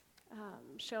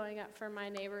showing up for my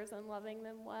neighbors and loving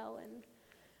them well. And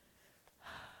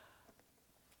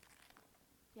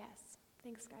yes,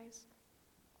 thanks, guys.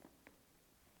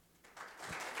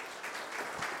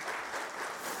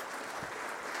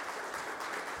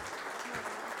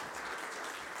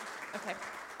 Okay.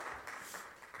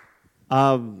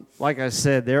 Like I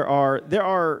said, there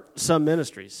are some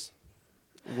ministries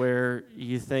where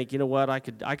you think, you know what, I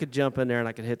could jump in there and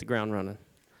I could hit the ground running.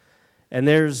 And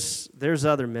there's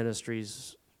other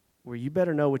ministries where you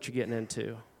better know what you're getting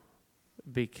into,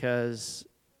 because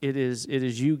it is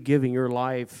you giving your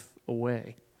life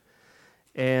away.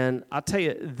 And I'll tell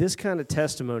you, this kind of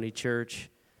testimony, church,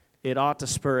 it ought to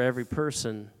spur every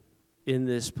person in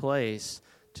this place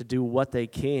to do what they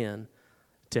can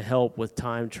to help with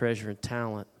time, treasure, and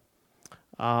talent.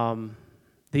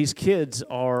 These kids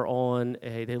are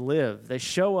they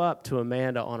show up to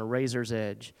Amanda on a razor's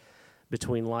edge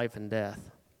between life and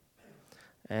death.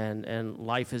 And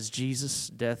life is Jesus,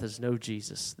 death is no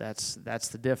Jesus. That's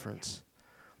the difference.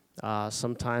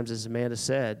 Sometimes, as Amanda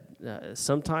said,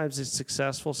 sometimes it's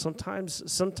successful, sometimes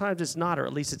it's not, or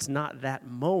at least it's not that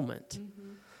moment. Mm-hmm.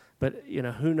 But,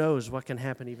 who knows what can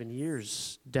happen even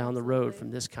years down the road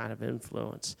from this kind of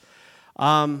influence.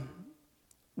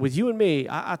 With you and me,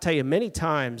 I'll tell you, many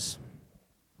times,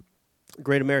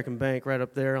 Great American Bank right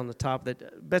up there on the top.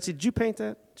 Betsy, did you paint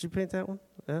that? Did you paint that one?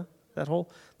 Yeah, that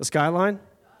whole, the skyline?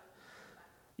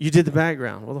 You did the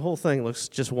background. Well, the whole thing looks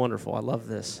just wonderful. I love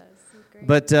this.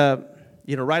 But,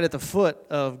 right at the foot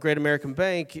of Great American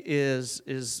Bank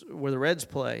is where the Reds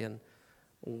play. And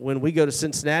when we go to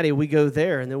Cincinnati, we go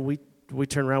there, and then we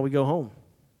turn around, we go home,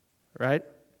 right?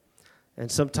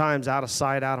 And sometimes out of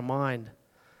sight, out of mind,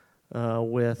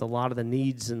 with a lot of the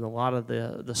needs and a lot of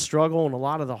the struggle and a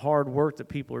lot of the hard work that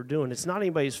people are doing. It's not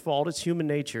anybody's fault. It's human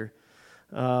nature.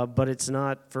 But it's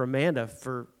not for Amanda.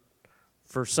 For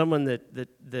for someone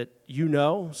that you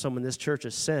know, someone this church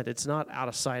has sent, it's not out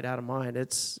of sight, out of mind.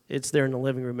 It's there in the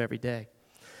living room every day.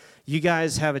 You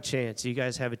guys have a chance. You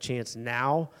guys have a chance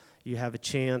now. You have a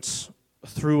chance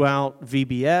throughout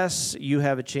VBS. You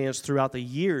have a chance throughout the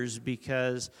years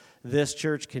because this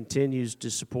church continues to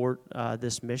support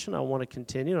this mission. I want to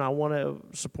continue, and I want to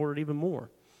support it even more.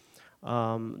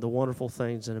 The wonderful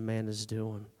things that Amanda's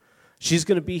doing. She's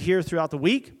going to be here throughout the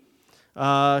week.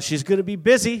 She's going to be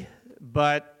busy,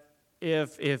 but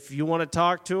if you want to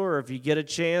talk to her, if you get a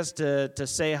chance to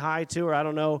say hi to her, I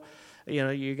don't know,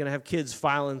 you're going to have kids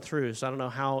filing through, so I don't know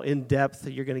how in-depth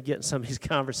you're going to get in some of these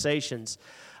conversations.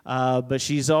 But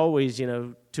she's always,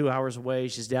 2 hours away.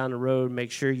 She's down the road. Make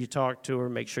sure you talk to her.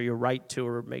 Make sure you write to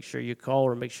her. Make sure you call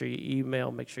her. Make sure you email.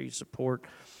 Make sure you support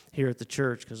here at the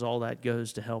church, because all that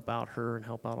goes to help out her and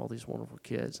help out all these wonderful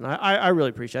kids. And I really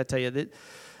appreciate it. I tell you that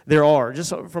there are,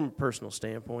 just from a personal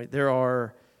standpoint, there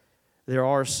are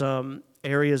some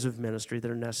areas of ministry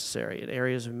that are necessary, and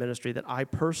areas of ministry that I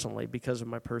personally, because of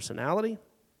my personality,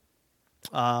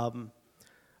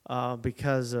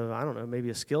 because of, I don't know, maybe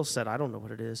a skill set, I don't know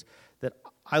what it is, that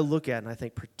I look at and I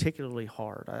think particularly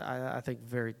hard. I think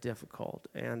very difficult,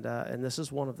 and this is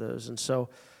one of those. And so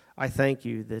I thank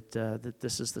you that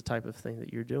this is the type of thing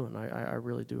that you're doing. I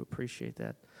really do appreciate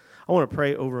that. I want to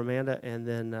pray over Amanda, and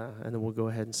then we'll go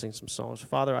ahead and sing some songs.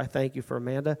 Father, I thank you for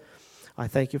Amanda. I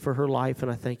thank you for her life,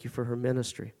 and I thank you for her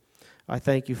ministry. I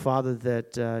thank you, Father,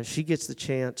 that she gets the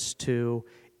chance to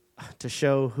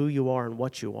show who you are and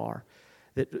what you are.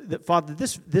 That Father,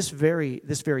 this very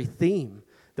theme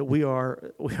that we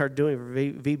are doing for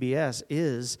VBS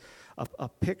is a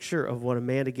picture of what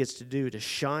Amanda gets to do, to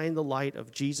shine the light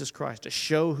of Jesus Christ, to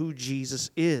show who Jesus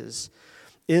is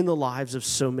in the lives of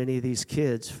so many of these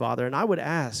kids, Father. And I would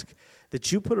ask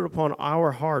that you put it upon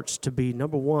our hearts to be,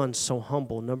 number one, so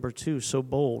humble, number two, so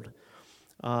bold,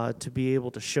 to be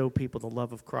able to show people the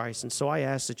love of Christ. And so I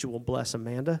ask that you will bless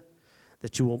Amanda,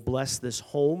 that you will bless this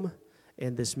home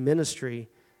and this ministry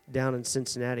down in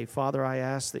Cincinnati. Father, I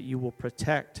ask that you will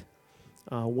protect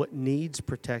what needs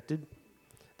protected,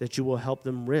 that you will help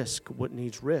them risk what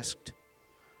needs risked,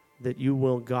 that you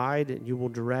will guide and you will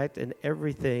direct, and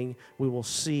everything we will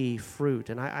see fruit.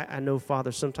 And I know,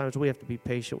 Father, sometimes we have to be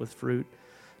patient with fruit.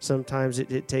 Sometimes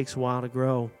it takes a while to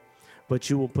grow, but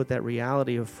you will put that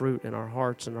reality of fruit in our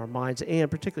hearts and our minds, and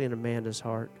particularly in Amanda's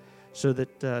heart, so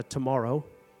that tomorrow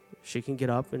she can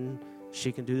get up and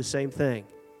she can do the same thing.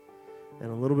 And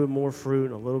a little bit more fruit,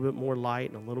 and a little bit more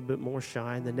light, and a little bit more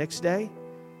shine. The next day,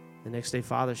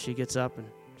 Father, she gets up and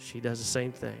she does the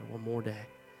same thing one more day.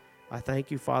 I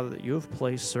thank you, Father, that you have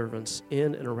placed servants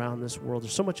in and around this world.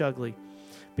 There's so much ugly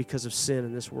because of sin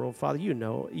in this world. Father,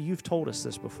 you've told us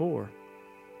this before.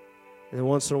 And then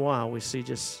once in a while, we see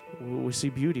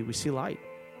beauty, we see light.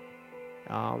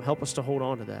 Help us to hold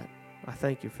on to that. I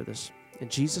thank you for this. In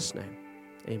Jesus' name,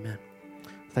 amen.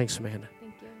 Thanks, Amanda.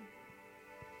 Thank you.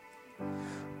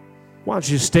 Why don't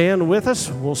you stand with us?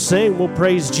 We'll sing, we'll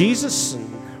praise Jesus,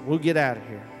 and we'll get out of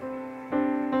here.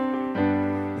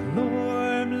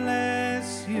 Lord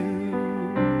bless you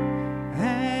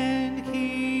and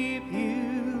keep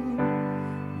you.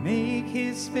 Make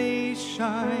his face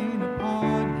shine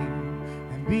upon you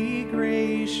and be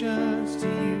gracious to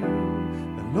you.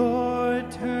 The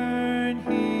Lord turn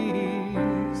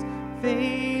his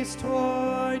face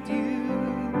toward you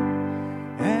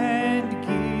and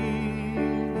give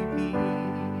you peace.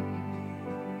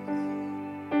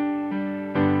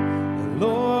 The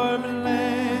Lord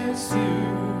bless you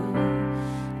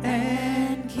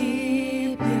and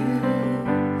keep you.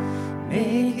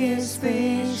 Make his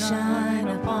face shine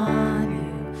upon you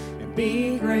and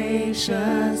be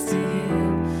gracious to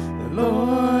you. The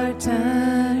Lord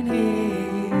turn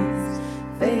his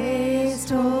face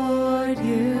toward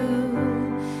you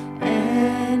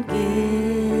and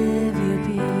give you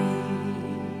peace.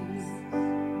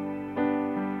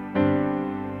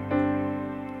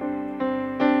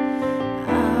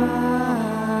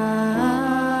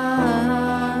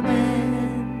 Amen.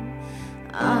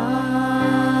 Amen. Amen. Amen.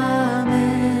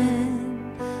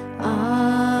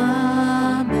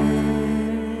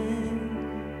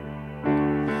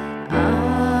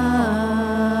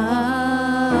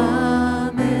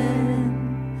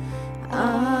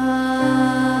 Amen.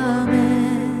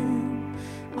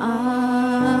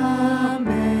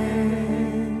 Amen.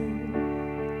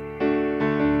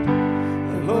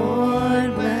 The Lord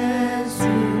bless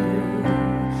you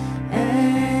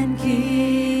and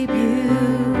keep you.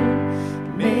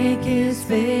 Make his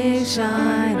face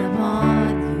shine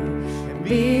upon you and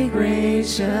be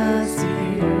gracious to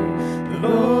you. The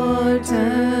Lord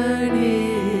turn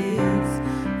his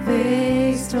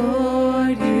face toward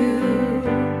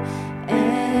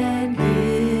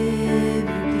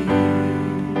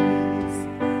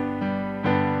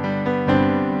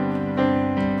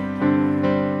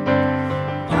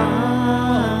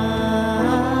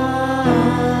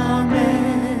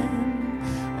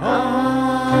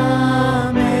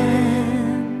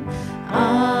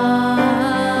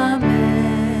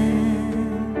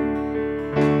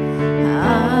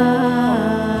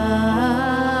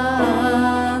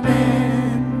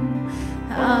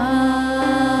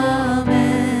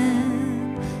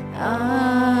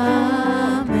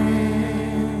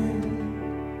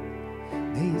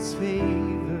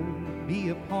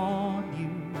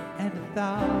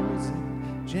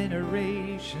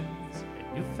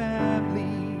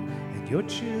your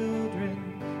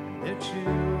children, and their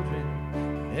children,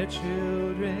 and their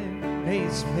children. May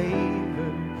his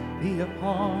favor be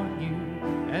upon you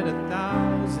and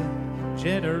 1,000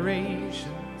 generations,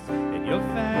 and your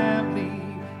family,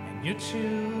 and your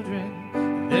children,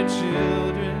 and their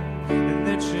children, and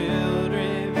their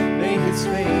children. May his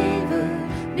favor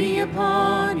be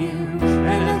upon you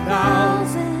and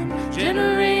 1,000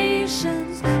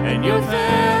 generations, and your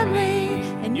family,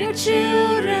 and your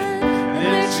children, and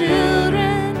their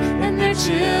children, and their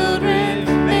children.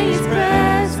 May his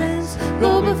presence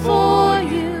go before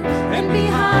you and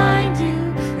behind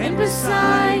you and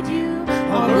beside you,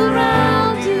 all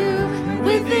around you and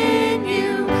within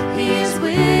you. He is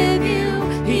with you,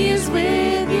 he is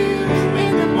with you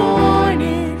in the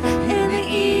morning, in the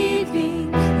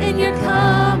evening, and you're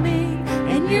coming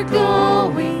and you're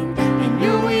going and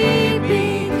you're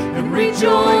weeping and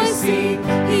rejoicing.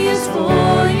 He is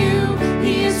for you,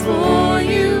 he is for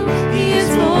you, he is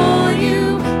for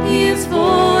you, he is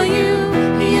for you,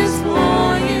 he is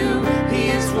for you, he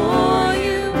is for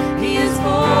you, he is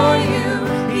for you,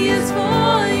 he is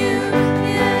for you.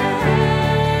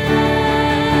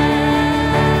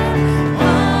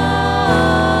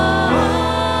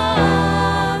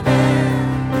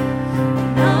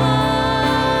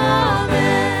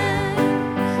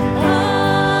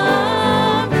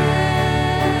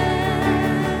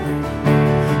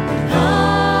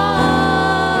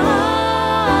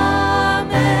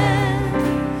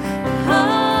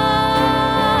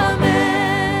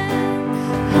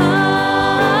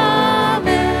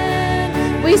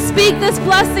 Speak this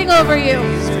blessing over you.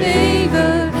 His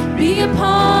favor be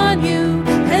upon you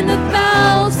and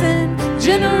 1,000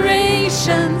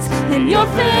 generations, and your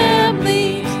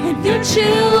family, and your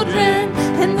children,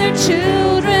 and their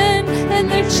children, and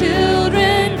their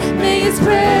children. May his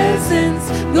presence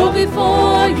go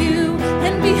before you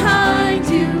and behind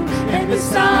you and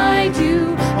beside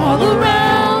you, all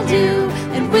around you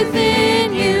and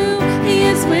within you. He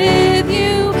is with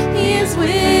you, he is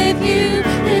with you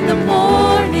in the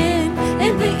morning,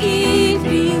 in the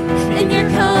evening, and you're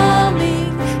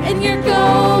coming and you're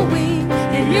going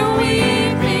and you're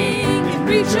weeping and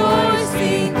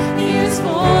rejoicing. He is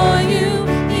for you,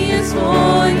 he is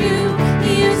for you,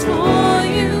 he is for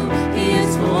you, he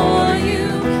is for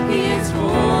you, he is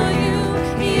for you,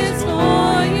 he is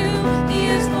for you, he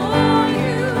is for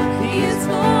you, he is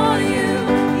for you.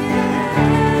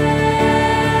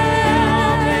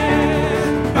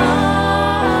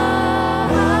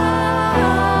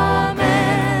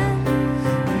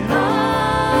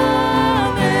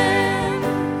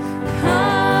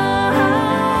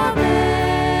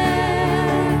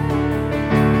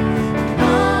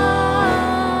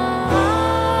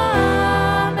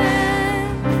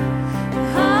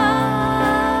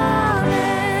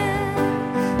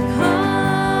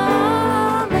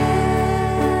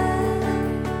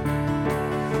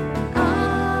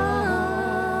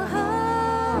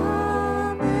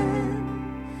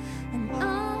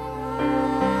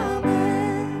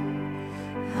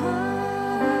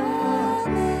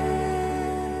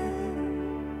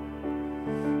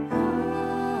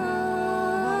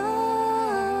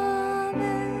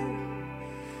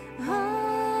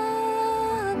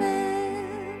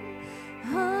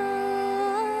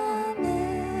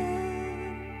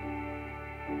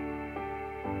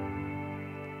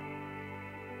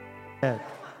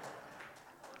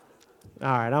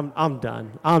 All right, I'm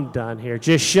done. I'm done here.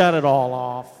 Just shut it all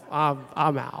off.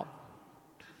 I'm out.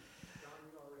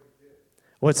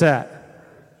 What's that?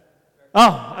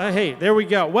 Oh, hey, there we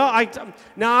go. Well,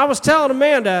 I was telling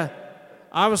Amanda.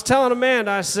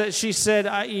 I said, she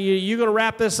said, you going to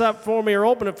wrap this up for me or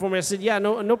open it for me? I said, yeah,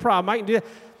 no problem. I can do that.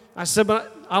 I said,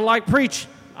 but I like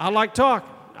preaching. I like talking.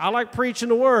 I like preaching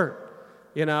the word,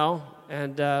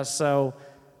 and so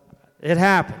it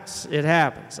happens. It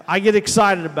happens. I get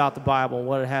excited about the Bible and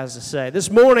what it has to say.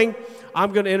 This morning,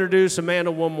 I'm going to introduce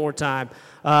Amanda one more time.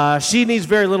 She needs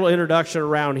very little introduction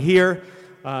around here.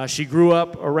 She grew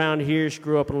up around here. She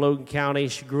grew up in Logan County.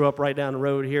 She grew up right down the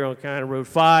road here on County Road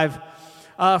 5.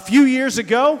 A few years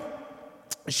ago,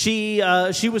 she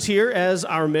was here as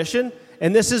our mission,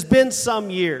 and this has been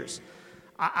some years.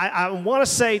 I want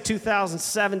to say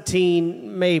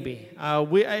 2017, maybe.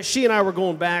 She and I were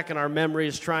going back in our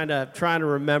memories, trying to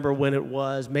remember when it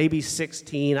was. Maybe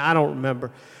 16, I don't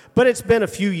remember. But it's been a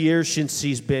few years since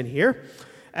she's been here.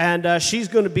 And she's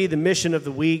going to be the mission of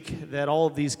the week that all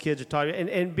of these kids are talking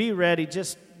about. And be ready,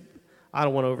 I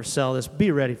don't want to oversell this.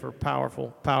 Be ready for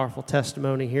powerful, powerful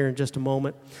testimony here in just a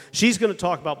moment. She's going to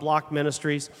talk about block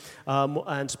ministries.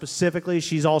 And specifically,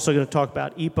 she's also going to talk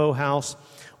about EPO House,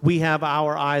 we have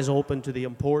our eyes open to the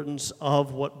importance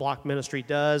of what Block Ministry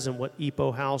does and what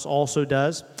EPO House also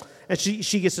does. And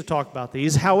she gets to talk about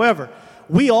these. However,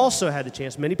 we also had the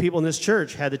chance, many people in this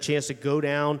church had the chance to go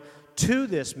down to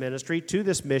this ministry, to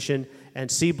this mission,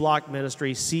 and see Block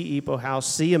Ministry, see EPO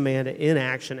House, see Amanda in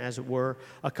action, as it were,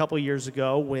 a couple years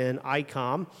ago when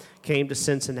ICOM came to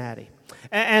Cincinnati.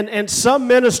 And some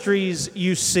ministries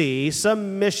you see,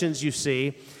 some missions you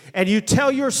see, and you tell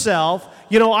yourself,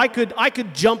 you know, I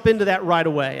could jump into that right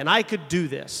away, and I could do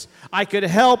this. I could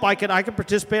help, I could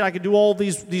participate, I could do all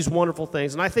these wonderful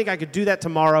things, and I think I could do that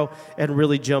tomorrow and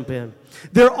really jump in.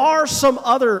 There are some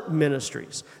other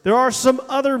ministries. There are some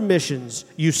other missions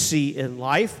you see in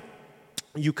life,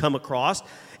 you come across,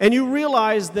 and you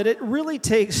realize that it really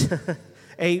takes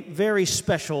a very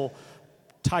special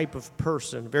type of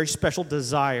person, very special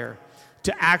desire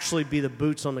to actually be the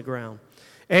boots on the ground.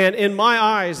 And in my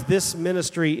eyes, this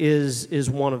ministry is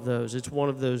one of those. It's one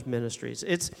of those ministries.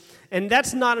 And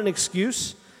that's not an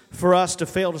excuse for us to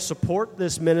fail to support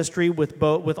this ministry with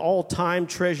all time,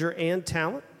 treasure, and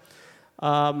talent.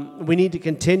 We need to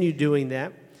continue doing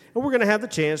that. And we're going to have the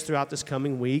chance throughout this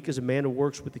coming week, as Amanda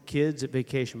works with the kids at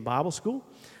Vacation Bible School.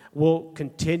 We'll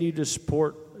continue to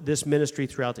support this ministry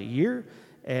throughout the year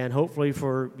and hopefully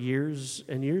for years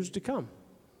and years to come.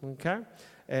 Okay?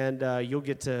 And you'll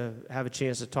get to have a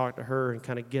chance to talk to her and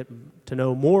kind of get to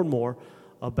know more and more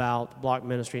about Block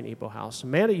Ministry and EPO House.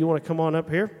 Amanda, you want to come on up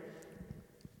here?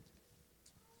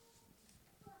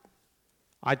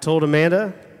 I told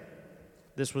Amanda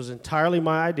this was entirely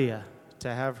my idea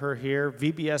to have her here.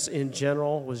 VBS in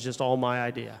general was just all my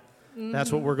idea. Mm-hmm.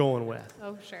 That's what we're going with.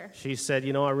 Oh, sure. She said,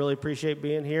 you know, I really appreciate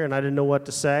being here, and I didn't know what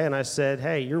to say, and I said,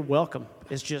 hey, you're welcome.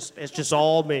 It's just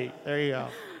all me. There you go.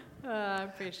 I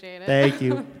appreciate it. Thank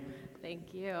you.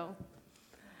 Thank you.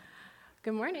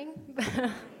 Good morning.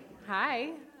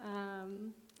 Hi.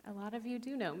 A lot of you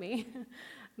do know me.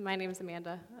 My name's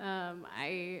Amanda.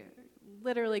 I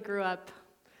literally grew up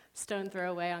stone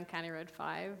throw away on County Road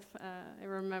 5. I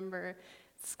remember,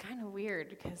 it's kind of weird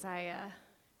because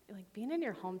like being in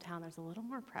your hometown, there's a little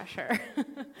more pressure.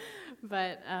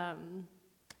 But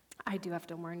I do have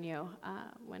to warn you,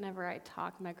 whenever I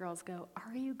talk, my girls go,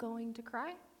 "Are you going to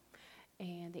cry?"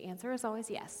 And the answer is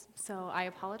always yes. So I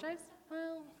apologize.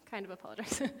 Well, kind of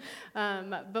apologize.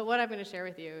 But what I'm going to share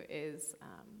with you is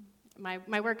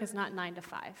my work is not 9 to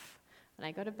 5. When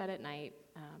I go to bed at night,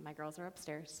 my girls are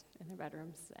upstairs in their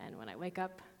bedrooms, and when I wake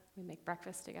up, we make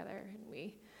breakfast together, and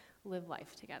we live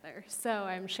life together. So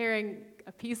I'm sharing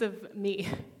a piece of me,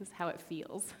 is how it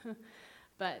feels.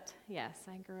 But yes,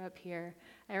 I grew up here.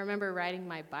 I remember riding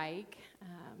my bike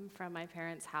from my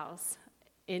parents' house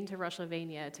into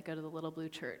Rushcliffe to go to the Little Blue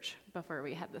Church before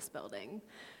we had this building.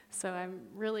 So I'm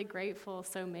really grateful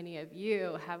so many of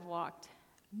you have walked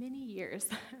many years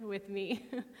with me.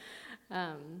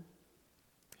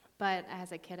 But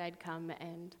as a kid, I'd come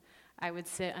and I would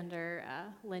sit under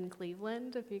Lynn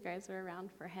Cleveland, if you guys were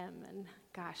around for him. And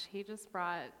gosh, he just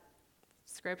brought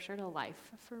scripture to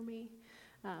life for me.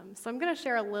 So I'm going to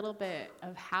share a little bit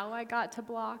of how I got to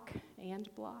Block,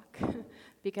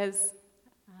 because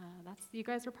you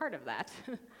guys are part of that,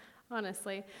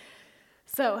 honestly.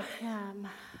 So,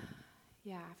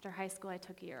 after high school, I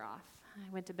took a year off.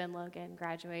 I went to Ben Logan,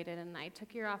 graduated, and I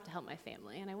took a year off to help my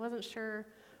family. And I wasn't sure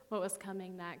what was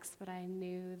coming next, but I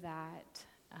knew that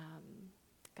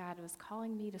God was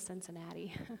calling me to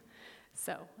Cincinnati.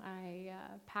 So I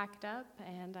packed up,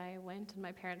 and I went, and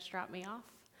my parents dropped me off.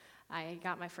 I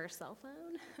got my first cell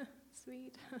phone.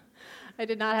 Sweet. I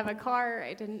did not have a car.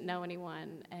 I didn't know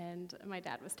anyone, and my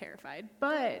dad was terrified.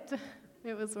 But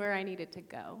it was where I needed to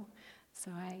go.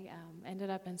 So I ended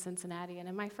up in Cincinnati, and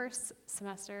in my first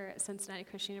semester at Cincinnati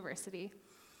Christian University,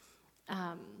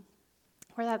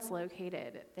 where that's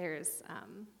located, there's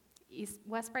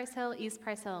West Price Hill, East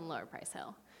Price Hill, and Lower Price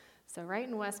Hill. So right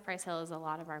in West Price Hill is a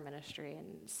lot of our ministry,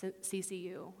 and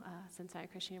CCU, Cincinnati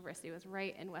Christian University, was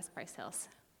right in West Price Hill.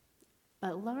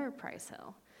 But Lower Price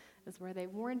Hill is where they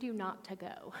warned you not to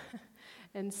go.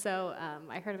 And so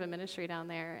I heard of a ministry down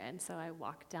there, and so I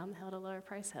walked down the hill to Lower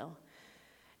Price Hill.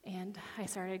 And I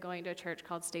started going to a church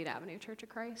called State Avenue Church of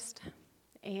Christ.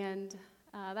 And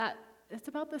it's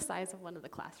about the size of one of the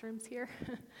classrooms here.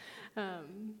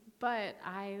 But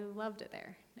I loved it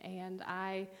there, and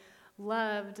I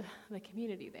loved the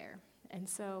community there. And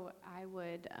so I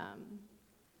would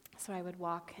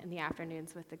walk in the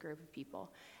afternoons with a group of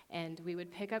people, and we would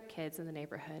pick up kids in the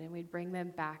neighborhood, and we'd bring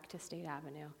them back to State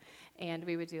Avenue, and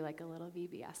we would do like a little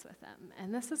VBS with them.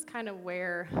 And this is kind of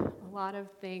where a lot of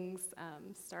things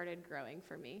started growing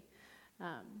for me.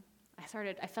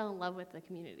 I fell in love with the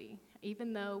community.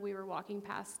 Even though we were walking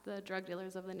past the drug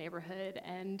dealers of the neighborhood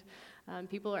and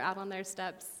people are out on their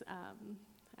steps,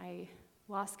 I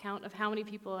lost count of how many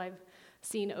people I've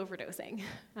seen overdosing.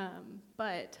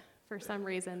 But for some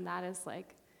reason, that is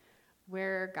like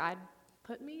where God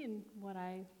put me and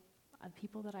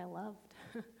people that I loved.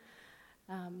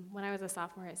 When I was a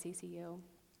sophomore at CCU,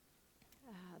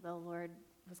 the Lord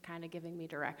was kind of giving me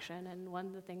direction, and one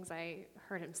of the things I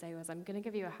heard him say was, I'm going to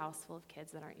give you a house full of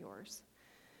kids that aren't yours.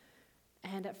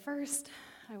 And at first,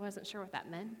 I wasn't sure what that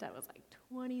meant. I was like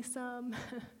 20-some.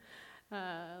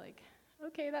 Like,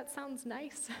 okay, that sounds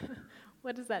nice.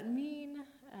 What does that mean?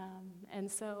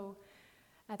 And so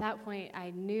at that point, I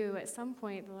knew at some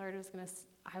point the Lord I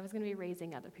was going to be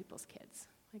raising other people's kids.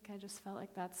 Like, I just felt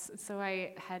like so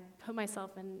I had put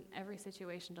myself in every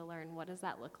situation to learn, what does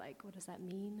that look like? What does that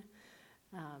mean?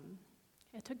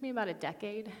 It took me about a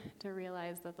decade to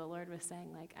realize that the Lord was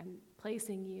saying, like, I'm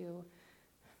placing you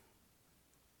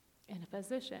in a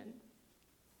position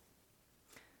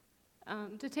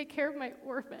to take care of my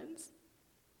orphans,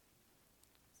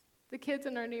 the kids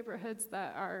in our neighborhoods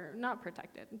that are not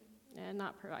protected and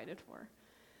not provided for.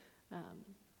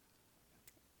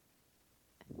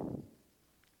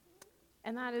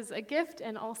 And that is a gift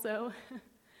and also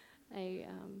a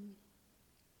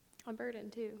burden,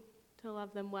 too, to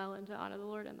love them well and to honor the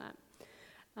Lord in that.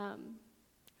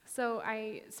 So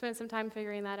I spent some time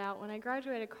figuring that out. When I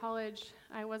graduated college,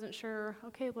 I wasn't sure,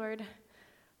 okay, Lord,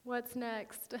 what's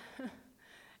next?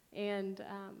 And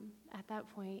at that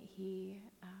point, he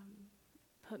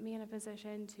put me in a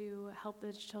position to help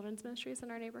the children's ministries in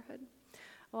our neighborhood.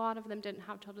 A lot of them didn't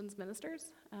have children's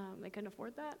ministers. They couldn't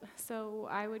afford that. So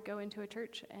I would go into a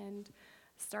church and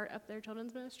start up their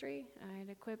children's ministry. I'd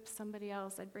equip somebody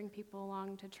else. I'd bring people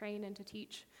along to train and to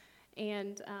teach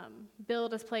and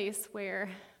build a place where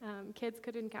kids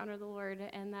could encounter the Lord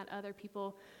and that other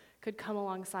people could come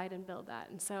alongside and build that.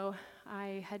 And so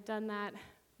I had done that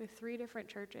with 3 different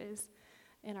churches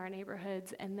in our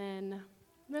neighborhoods. And then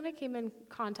I came in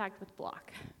contact with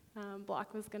Block.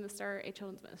 Block was going to start a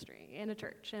children's ministry in a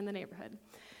church in the neighborhood.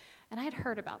 And I had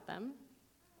heard about them,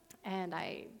 and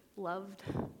I loved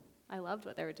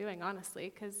what they were doing,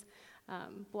 honestly, because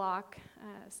Block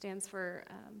stands for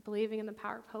believing in the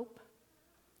power of hope,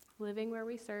 living where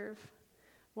we serve,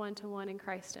 one-to-one in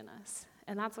Christ in us.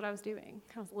 And that's what I was doing.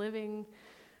 I was living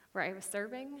where I was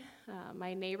serving.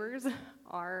 My neighbors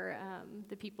are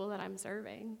the people that I'm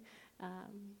serving.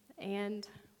 And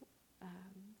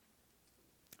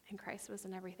Christ was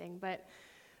in everything. But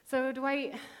so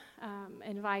Dwight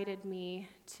invited me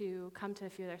to come to a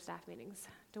few of their staff meetings.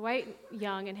 Dwight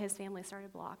Young and his family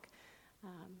started Block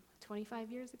 25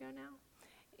 years ago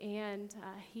now. And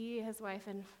he, his wife,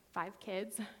 and 5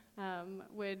 kids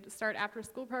would start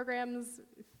after-school programs,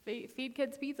 feed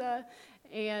kids pizza,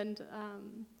 and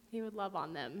he would love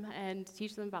on them and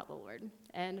teach them about the Lord.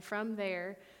 And from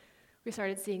there, we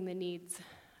started seeing the needs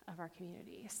of our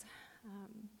communities.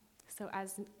 So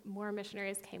as more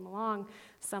missionaries came along,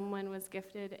 someone was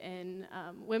gifted in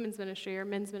women's ministry or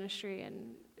men's ministry,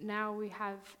 and now we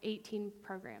have 18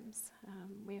 programs.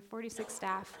 We have 46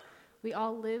 staff. We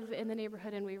all live in the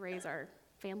neighborhood, and we raise our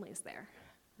families there.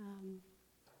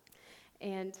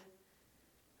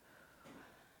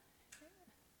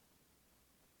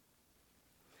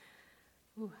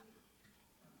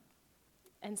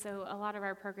 And so a lot of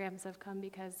our programs have come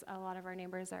because a lot of our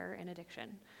neighbors are in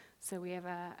addiction. So we have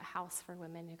a house for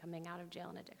women who are coming out of jail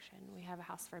in addiction. We have a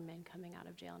house for men coming out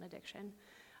of jail in addiction.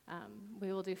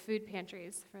 We will do food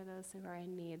pantries for those who are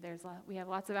in need. We have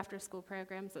lots of after-school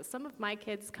programs that some of my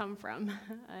kids come from.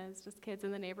 It's just kids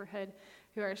in the neighborhood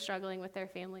who are struggling with their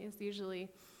families. Usually,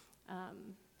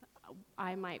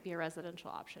 I might be a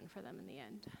residential option for them in the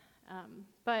end.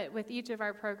 But with each of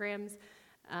our programs,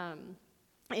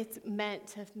 it's meant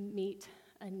to meet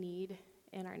a need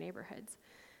in our neighborhoods.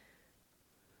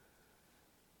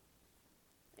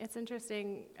 It's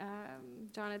interesting,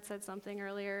 John had said something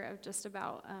earlier of just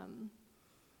about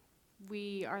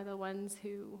we are the ones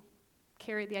who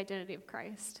carry the identity of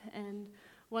Christ. And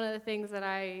one of the things that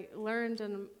I learned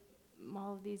in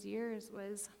all of these years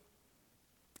was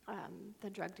the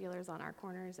drug dealers on our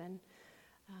corners and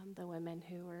the women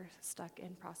who were stuck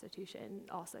in prostitution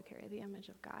also carry the image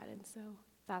of God. And so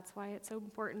that's why it's so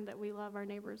important that we love our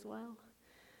neighbors well.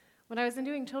 When I was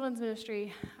doing children's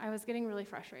ministry, I was getting really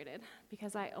frustrated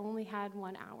because I only had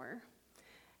 1 hour.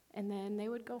 And then they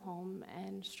would go home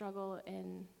and struggle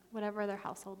in whatever their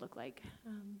household looked like.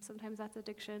 Sometimes that's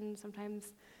addiction,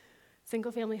 sometimes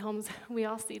single-family homes. We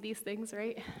all see these things,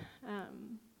 right?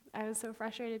 I was so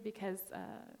frustrated because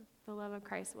the love of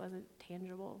Christ wasn't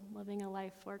tangible, living a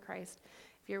life for Christ,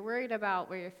 if you're worried about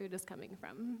where your food is coming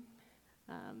from,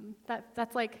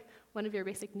 that's like one of your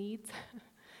basic needs.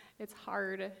 It's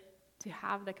hard to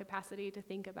have the capacity to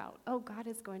think about, oh, God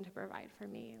is going to provide for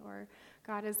me, or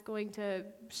God is going to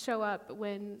show up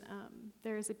when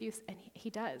there is abuse, and he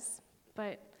does.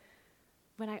 But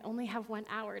when I only have 1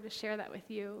 hour to share that with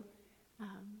you,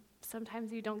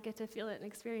 sometimes you don't get to feel it and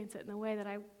experience it in the way that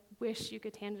I wish you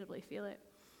could tangibly feel it.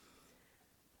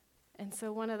 And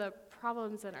so one of the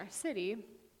problems in our city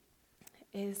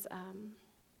is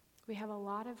we have a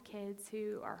lot of kids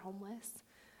who are homeless,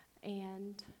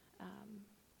 and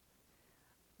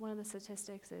one of the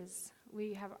statistics is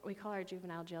we call our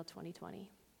juvenile jail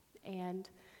 2020, and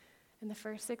in the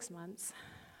first 6 months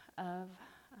of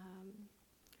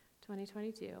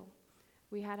 2022,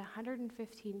 we had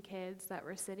 115 kids that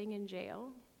were sitting in jail,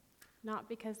 not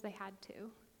because they had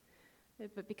to,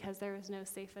 but because there was no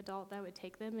safe adult that would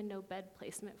take them and no bed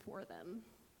placement for them.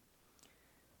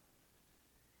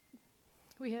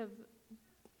 We had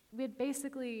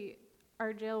basically,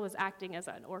 our jail was acting as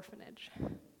an orphanage.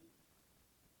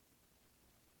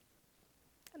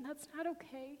 And that's not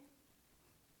okay.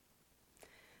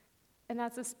 And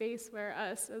that's a space where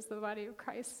us, as the body of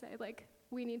Christ, say, like,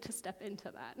 we need to step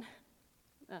into that.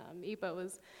 EPO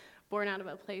was born out of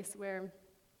a place where,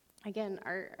 again,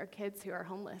 our kids who are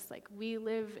homeless, like, we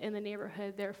live in the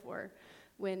neighborhood, therefore,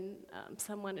 when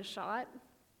someone is shot,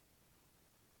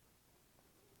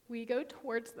 we go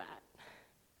towards that.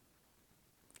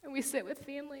 And we sit with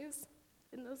families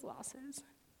in those losses.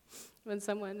 When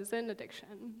someone is in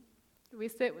addiction, we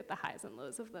sit with the highs and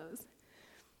lows of those,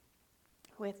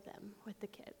 with them, with the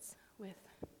kids, with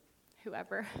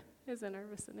whoever is in our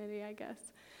vicinity, I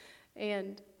guess.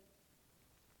 And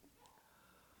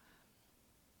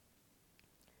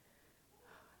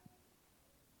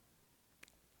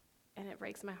it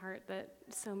breaks my heart that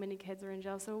so many kids are in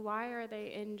jail. So why are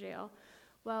they in jail?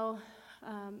 Well,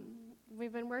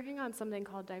 we've been working on something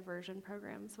called diversion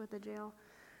programs with the jail,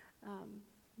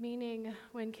 meaning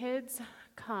when kids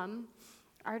come,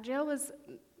 our jail was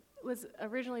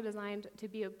originally designed to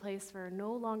be a place for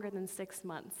no longer than 6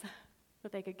 months,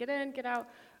 that they could get in, get out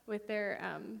with their,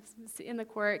 in the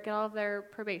court, get all of their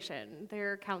probation,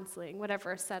 their counseling,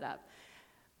 whatever set up.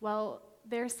 Well,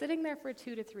 they're sitting there for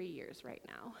 2 to 3 years right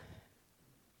now.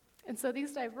 And so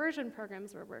these diversion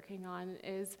programs we're working on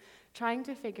is trying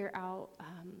to figure out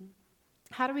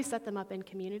how do we set them up in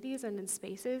communities and in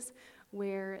spaces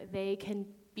where they can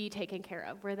be taken care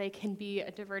of, where they can be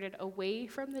diverted away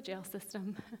from the jail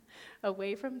system,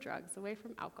 away from drugs, away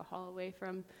from alcohol, away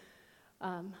from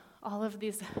all of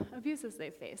these abuses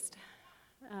they've faced.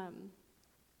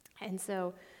 And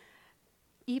so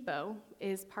EPO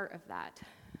is part of that.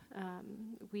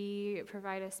 We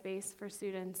provide a space for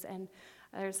students, and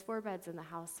there's 4 beds in the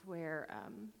house where,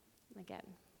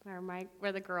 again,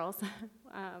 where the girls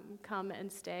come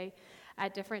and stay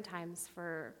at different times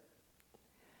for,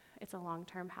 it's a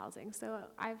long-term housing. So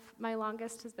my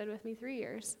longest has been with me 3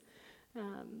 years.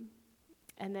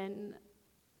 And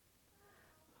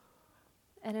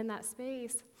in that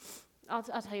space, I'll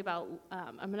tell you about,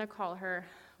 I'm gonna call her,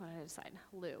 what did I decide?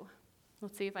 Lou.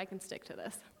 Let's see if I can stick to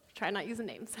this. Try not using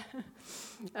names.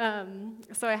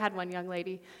 So I had one young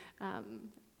lady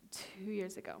 2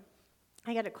 years ago.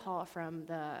 I got a call from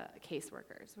the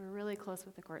caseworkers. We're really close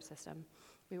with the court system.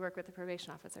 We work with the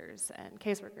probation officers and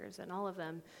caseworkers and all of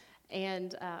them.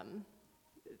 And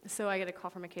so I get a call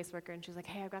from a caseworker, and she's like,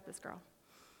 hey, I've got this girl.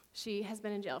 She has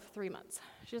been in jail for 3 months.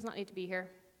 She does not need to be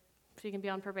here. She can be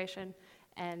on probation,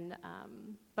 and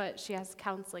but she has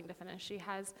counseling to finish. She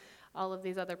has all of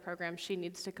these other programs she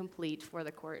needs to complete for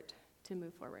the court to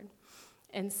move forward.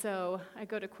 And so I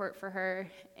go to court for her,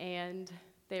 and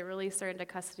they release her into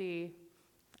custody.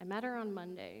 I met her on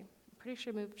Monday. I'm pretty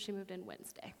sure she moved in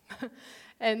Wednesday.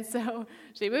 And so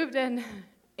she moved in,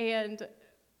 and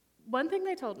one thing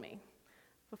they told me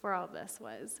before all of this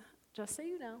was, just so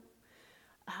you know,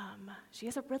 she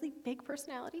has a really big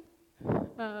personality,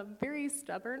 very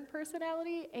stubborn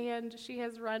personality, and she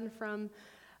has run from,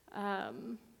 I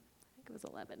think it was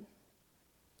 11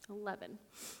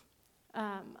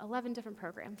 different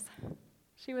programs.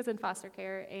 She was in foster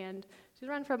care, and she's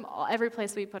run from every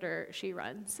place we put her, she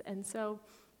runs. And so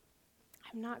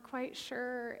I'm not quite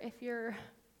sure if you're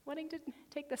wanting to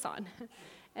take this on.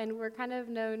 And we're kind of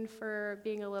known for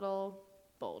being a little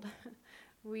bold.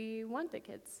 We want the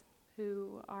kids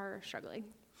who are struggling.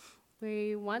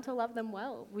 We want to love them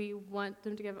well. We want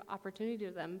them to give opportunity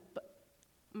to them. But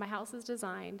my house is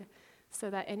designed so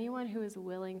that anyone who is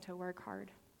willing to work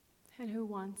hard and who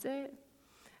wants it,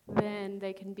 then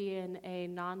they can be in a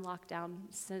non-lockdown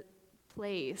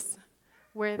place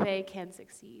where they can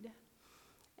succeed.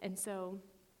 And so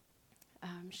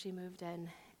she moved in,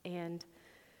 and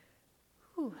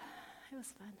it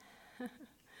was fun.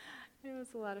 It was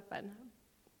a lot of fun.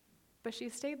 But she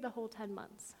stayed the whole 10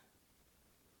 months.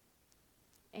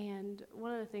 And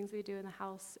one of the things we do in the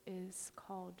house is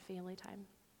called family time.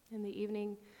 In the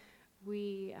evening,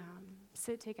 we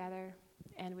sit together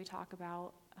and we talk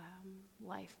about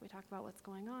life. We talk about what's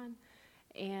going on.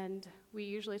 And we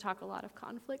usually talk a lot of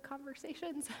conflict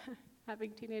conversations.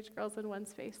 Having teenage girls in one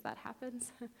space, that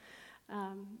happens.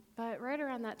 But right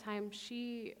around that time,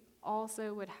 she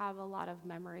also would have a lot of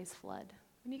memories flood.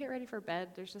 When you get ready for bed,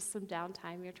 there's just some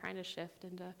downtime. You're trying to shift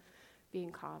into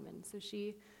being calm. And so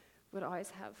she would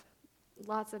always have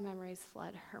lots of memories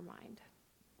flood her mind.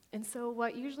 And so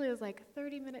what usually is like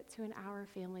 30 minutes to an hour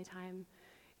family time,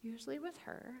 usually with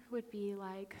her, would be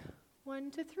like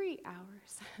 1 to 3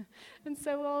 hours. And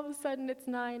so all of a sudden it's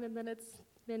 9, and then it's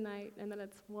midnight, and then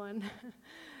it's 1.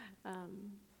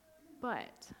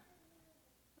 But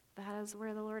that is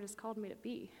where the Lord has called me to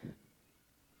be.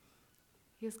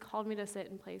 He has called me to sit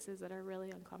in places that are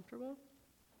really uncomfortable,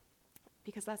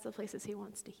 because that's the places he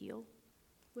wants to heal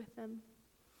with them.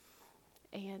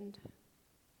 And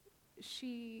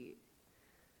she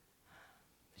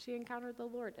encountered the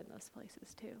Lord in those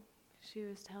places too. She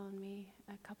was telling me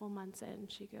a couple months in,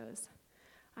 she goes,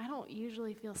 I don't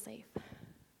usually feel safe.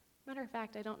 Matter of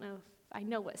fact, I don't know if I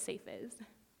know what safe is.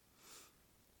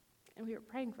 And we were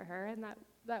praying for her, and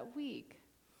that week,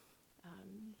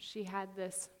 she had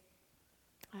this,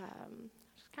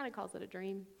 she kind of calls it a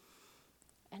dream,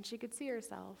 and she could see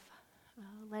herself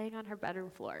laying on her bedroom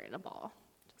floor in a ball,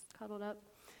 just cuddled up,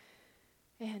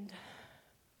 and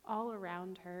all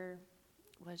around her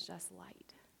was just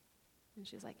light. And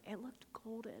she was like, it looked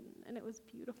golden, and it was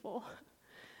beautiful.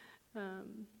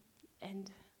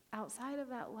 And outside of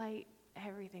that light,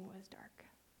 everything was dark.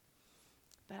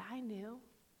 But I knew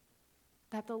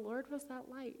that the Lord was that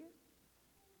light.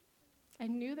 I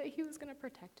knew that he was going to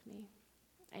protect me.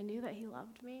 I knew that he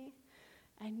loved me.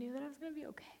 I knew that I was going to be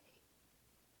okay.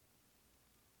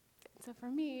 So for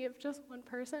me, if just one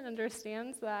person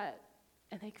understands that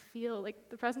and they feel like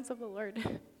the presence of the Lord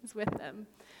is with them,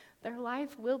 their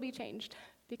life will be changed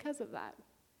because of that.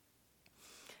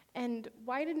 And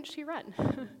why didn't she run?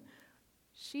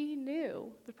 She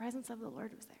knew the presence of the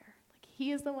Lord was there. Like,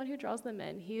 he is the one who draws them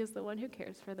in. He is the one who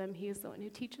cares for them. He is the one who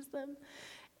teaches them.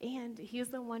 And he is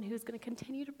the one who's going to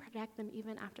continue to protect them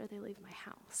even after they leave my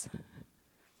house.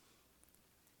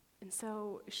 And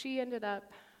so she ended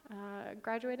up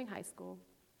graduating high school.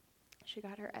 She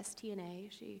got her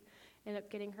STNA. She ended up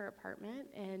getting her apartment,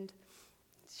 and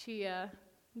she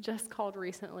just called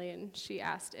recently, and she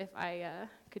asked if I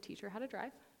could teach her how to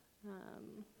drive.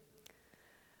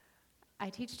 I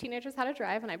teach teenagers how to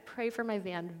drive, and I pray for my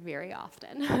van very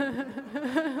often.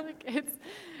 Like,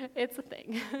 it's a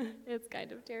thing. It's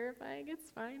kind of terrifying. It's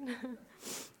fine.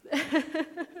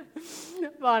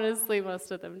 Honestly,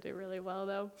 most of them do really well,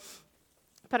 though.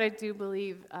 But I do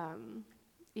believe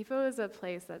EFO is a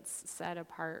place that's set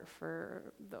apart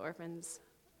for the orphans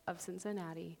of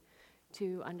Cincinnati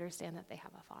to understand that they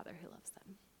have a Father who loves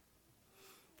them.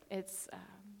 It's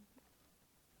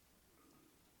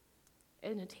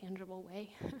in a tangible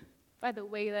way, by the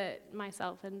way that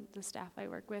myself and the staff I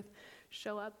work with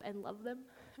show up and love them,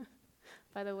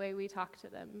 by the way we talk to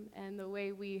them, and the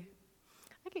way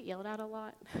I get yelled at a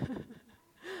lot,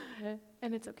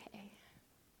 and it's okay.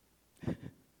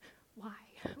 Why?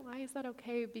 Why is that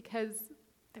okay? Because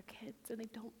they're kids and they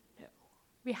don't know.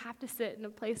 We have to sit in a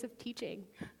place of teaching.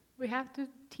 We have to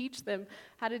teach them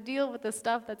how to deal with the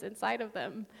stuff that's inside of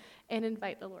them and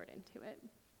invite the Lord into it.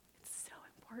 It's so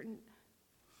important.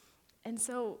 And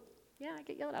so, yeah, I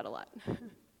get yelled at a lot.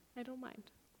 I don't mind.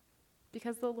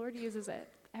 Because the Lord uses it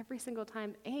every single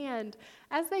time. And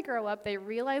as they grow up, they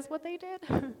realize what they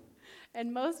did.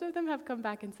 And most of them have come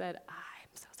back and said, I'm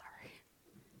so sorry.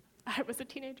 I was a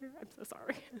teenager. I'm so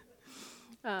sorry.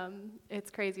 It's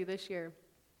crazy. This year,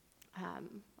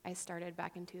 I started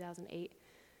back in 2008.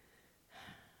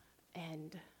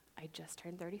 And I just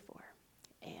turned 34.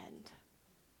 And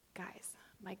guys,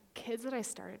 my kids that I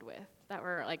started with that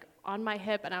were like on my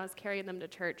hip and I was carrying them to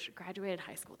church graduated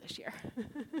high school this year.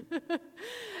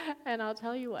 And I'll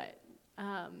tell you what,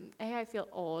 A, I feel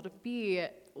old. B,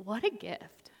 what a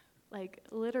gift. Like,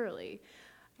 literally,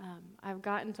 I've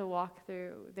gotten to walk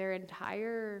through their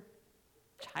entire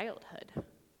childhood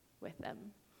with them.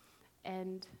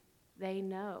 And they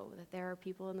know that there are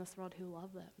people in this world who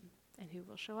love them and who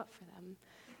will show up for them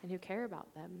and who care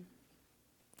about them.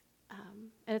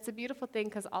 And it's a beautiful thing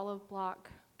because Olive Block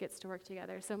gets to work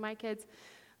together. So my kids,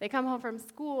 they come home from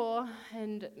school,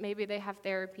 and maybe they have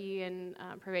therapy and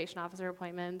probation officer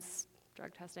appointments,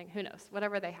 drug testing, who knows,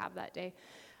 whatever they have that day.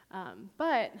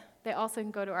 But they also can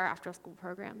go to our after-school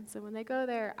program. So when they go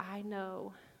there, I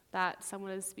know that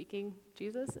someone is speaking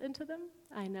Jesus into them.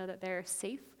 I know that they're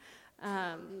safe.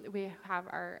 We have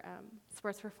our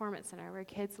sports performance center where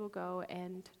kids will go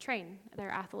and train.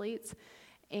 They're athletes,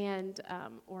 and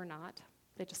or not.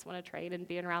 They just want to train and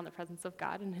be around the presence of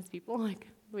God and his people. Like,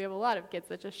 we have a lot of kids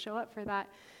that just show up for that.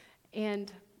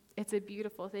 And it's a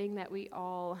beautiful thing that we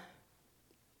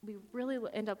really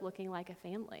end up looking like a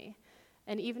family.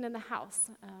 And even in the house,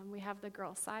 we have the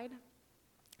girls' side,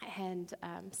 and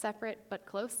separate but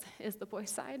close is the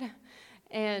boys' side.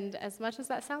 And as much as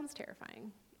that sounds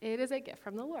terrifying, it is a gift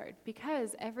from the Lord,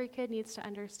 because every kid needs to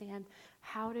understand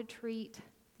how to treat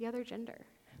the other gender.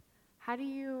 How do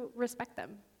you respect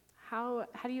them? How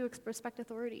do you respect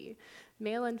authority,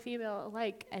 male and female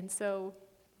alike? And so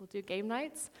we'll do game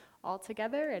nights all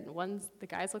together, and the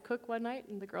guys will cook one night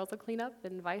and the girls will clean up,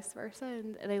 and vice versa,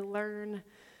 and they learn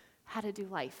how to do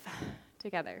life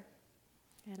together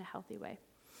in a healthy way.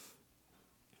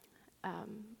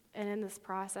 And in this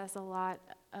process, a lot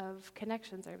of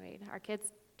connections are made. Our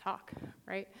kids talk,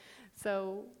 right?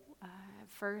 So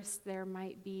first there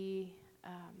might be,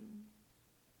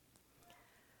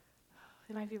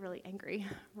 they might be really angry,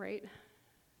 right?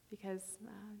 Because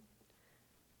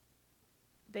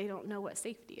they don't know what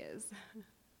safety is.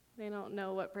 They don't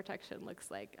know what protection looks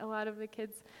like. A lot of the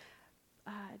kids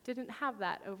didn't have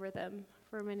that over them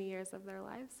for many years of their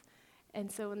lives. And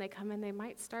so when they come in, they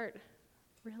might start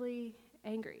really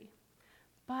angry.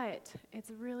 But it's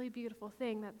a really beautiful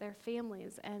thing that their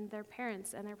families and their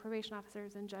parents and their probation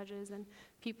officers and judges and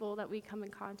people that we come in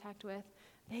contact with,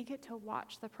 they get to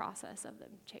watch the process of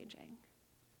them changing.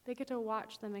 They get to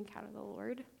watch them encounter the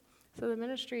Lord. So the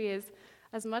ministry is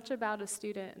as much about a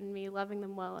student and me loving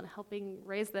them well and helping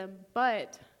raise them,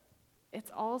 but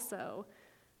it's also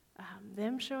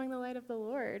them showing the light of the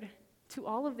Lord to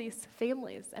all of these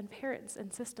families and parents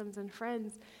and systems and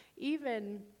friends.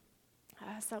 Even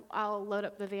so, I'll load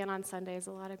up the van on Sundays.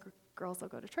 A lot of girls will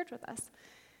go to church with us,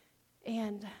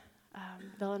 and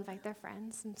they'll invite their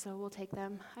friends, and so we'll take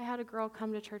them. I had a girl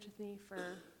come to church with me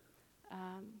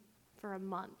for a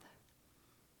month,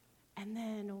 and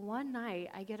then one night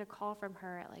I get a call from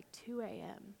her at like 2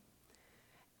 a.m.,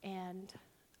 and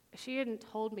she hadn't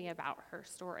told me about her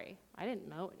story. I didn't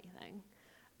know anything.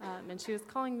 And she was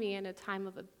calling me in a time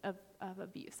of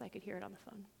abuse. I could hear it on the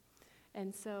phone.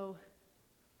 And so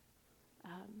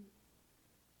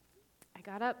I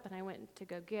got up and I went to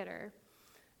go get her.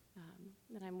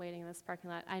 And I'm waiting in this parking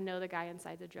lot. I know the guy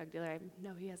inside the drug dealer. I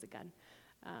know he has a gun.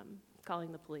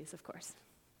 Calling the police, of course.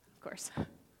 Of course.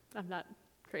 I'm not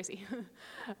crazy.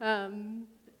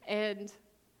 And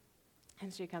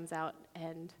she comes out,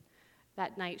 and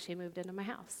that night she moved into my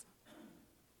house.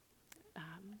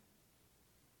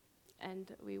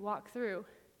 And we walk through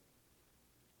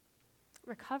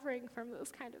recovering from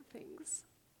those kind of things.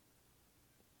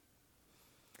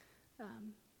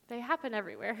 They happen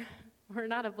everywhere. We're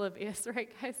not oblivious, right,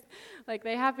 guys? Like,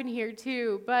 they happen here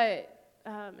too, but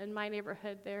in my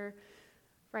neighborhood, they're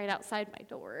right outside my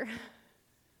door.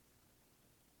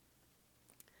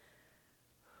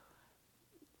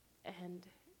 And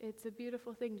it's a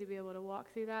beautiful thing to be able to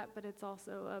walk through that, but it's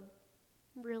also a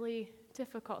really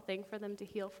difficult thing for them to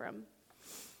heal from.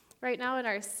 Right now in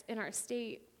our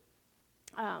state,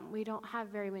 we don't have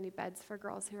very many beds for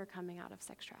girls who are coming out of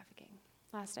sex trafficking.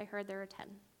 Last I heard, there were 10.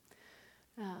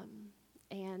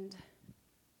 And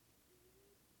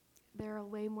there are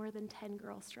way more than 10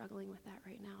 girls struggling with that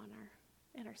right now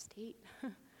in our state.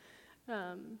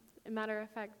 A matter of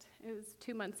fact, it was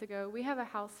 2 months ago. We have a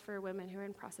house for women who are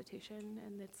in prostitution,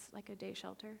 and it's like a day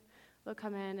shelter. They'll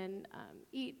come in and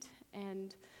eat,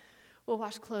 and we'll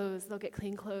wash clothes. They'll get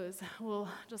clean clothes. We'll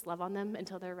just love on them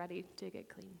until they're ready to get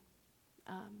clean.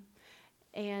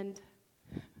 And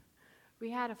we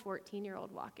had a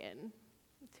 14-year-old walk in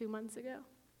 2 months ago,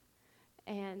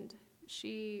 and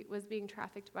she was being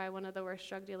trafficked by one of the worst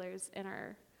drug dealers in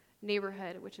our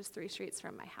neighborhood, which is 3 streets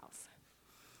from my house.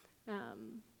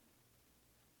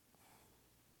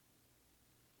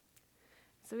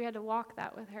 So we had to walk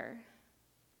that with her.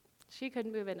 She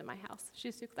couldn't move into my house.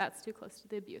 That's too close to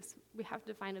the abuse. We have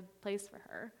to find a place for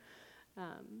her.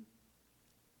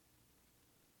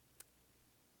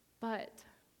 But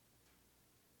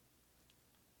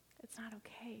it's not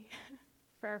okay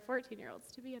for our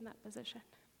 14-year-olds to be in that position.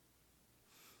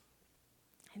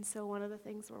 And so one of the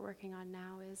things we're working on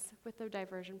now is, with the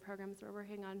diversion programs, we're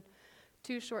working on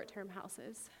 2 short-term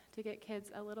houses to get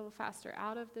kids a little faster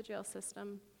out of the jail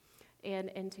system and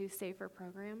into safer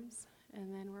programs.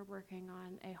 And then we're working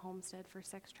on a homestead for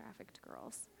sex-trafficked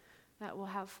girls that will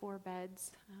have 4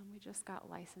 beds. We just got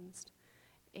licensed.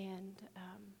 And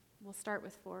we'll start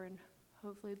with 4 and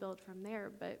hopefully build from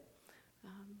there. But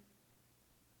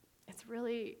it's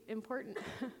really important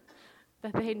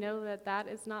that they know that that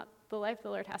is not the life the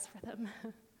Lord has for them.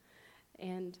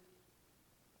 And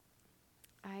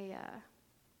if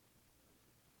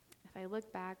I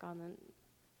look back on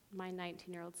my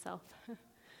 19-year-old self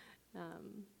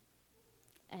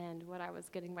and what I was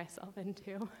getting myself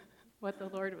into, what the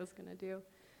Lord was going to do,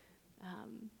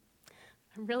 I'm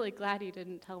really glad he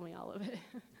didn't tell me all of it.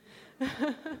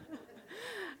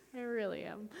 I really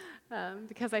am,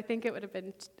 because I think it would have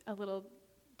been a little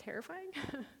terrifying.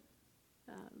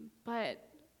 But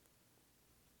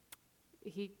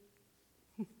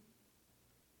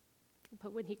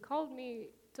when he called me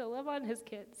to love on his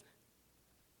kids,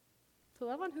 to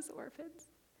love on his orphans,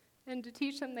 and to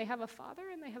teach them they have a father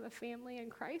and they have a family in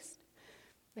Christ,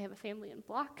 they have a family in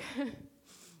Block,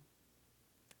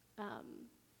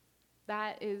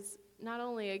 that is not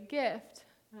only a gift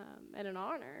and an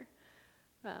honor,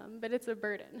 but it's a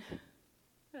burden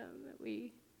that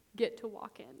we get to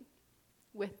walk in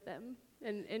with them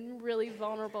in really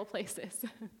vulnerable places.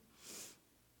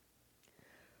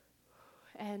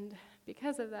 And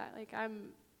because of that, like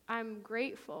I'm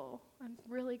grateful. I'm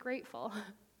really grateful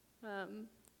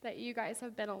that you guys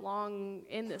have been along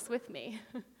in this with me.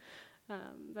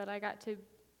 That I got to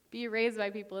be raised by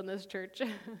people in this church,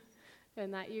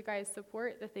 and that you guys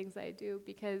support the things I do,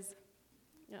 because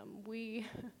we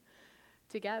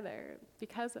together,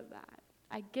 because of that,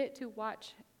 I get to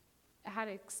watch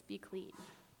addicts be clean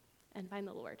and find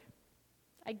the Lord.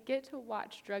 I get to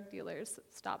watch drug dealers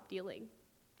stop dealing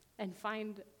and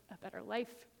find a better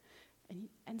life,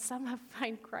 and some have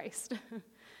found Christ.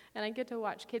 And I get to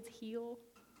watch kids heal.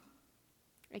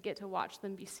 I get to watch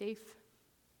them be safe.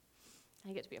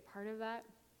 I get to be a part of that.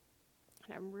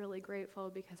 And I'm really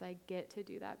grateful because I get to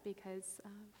do that because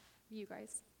of you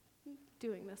guys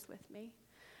doing this with me.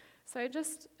 So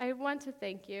I want to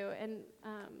thank you, and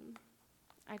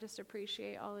I just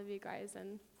appreciate all of you guys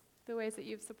and the ways that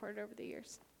you've supported over the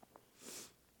years.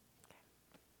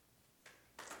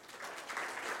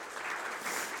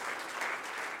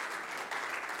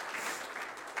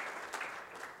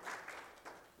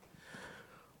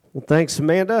 Well, thanks,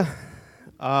 Amanda.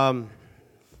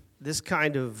 This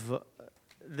kind of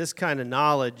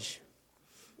knowledge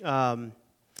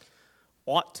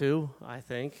ought to, I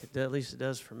think, at least it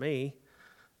does for me,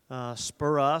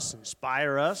 spur us,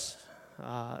 inspire us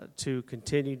to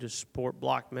continue to support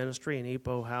Block Ministry and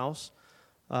EPO House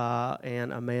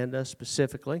and Amanda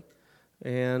specifically,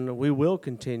 and we will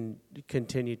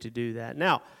continue to do that.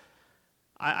 Now,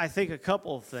 I think a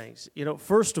couple of things.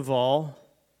 First of all,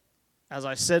 as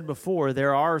I said before,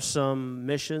 there are some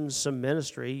missions, some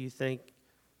ministry you think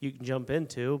you can jump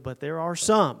into, but there are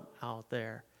some out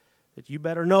there that you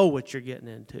better know what you're getting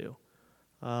into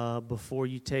before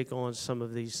you take on some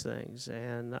of these things,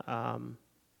 and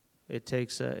it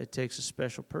takes a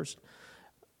special person.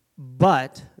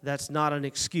 But that's not an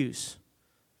excuse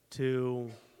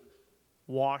to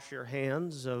wash your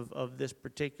hands of this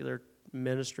particular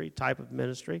ministry, type of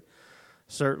ministry.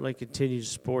 Certainly continue to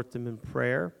support them in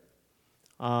prayer.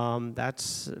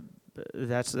 That's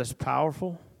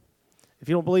powerful. If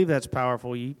you don't believe that's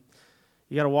powerful, you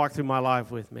got to walk through my life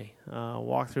with me.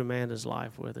 Walk through Amanda's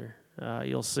life with her.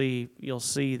 You'll see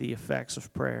the effects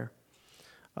of prayer.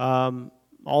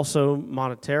 Also,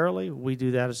 monetarily, we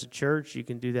do that as a church. You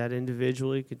can do that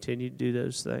individually. Continue to do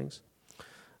those things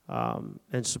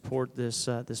and support this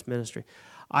ministry.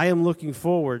 I am looking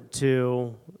forward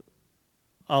to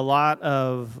a lot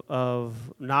of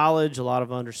knowledge, a lot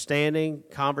of understanding,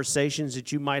 conversations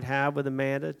that you might have with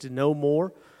Amanda to know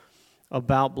more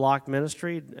about Block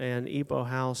Ministry and EPO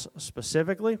House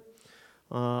specifically.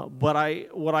 But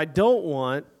what I don't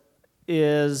want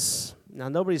is, now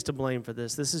nobody's to blame for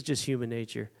this. This is just human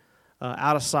nature.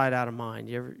 Out of sight, out of mind.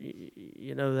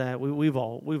 You know that we've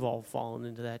all fallen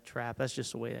into that trap. That's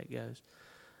just the way that goes.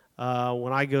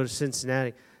 When I go to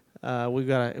Cincinnati, we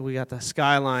got the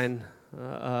skyline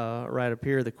right up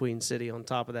here, the Queen City, on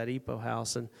top of that EPO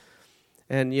House, and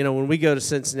when we go to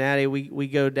Cincinnati, we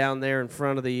go down there in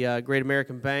front of the Great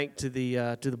American Bank to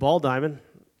the Ball Diamond,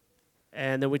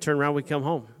 and then we turn around, we come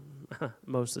home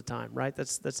most of the time, right?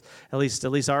 That's at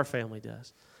least our family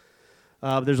does.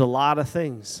 There's a lot of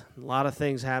things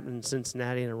happening in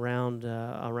Cincinnati and around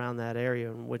that area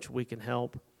in which we can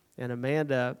help. And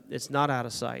Amanda, it's not out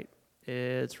of sight.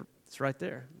 It's right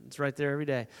there. It's right there every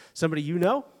day. Somebody you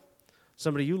know,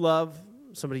 somebody you love,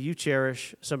 somebody you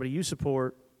cherish, somebody you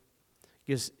support,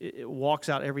 because it walks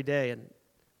out every day, and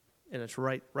it's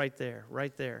right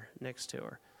there next to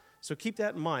her. So keep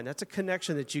that in mind. That's a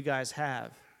connection that you guys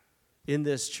have in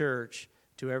this church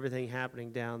to everything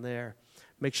happening down there.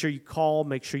 Make sure you call,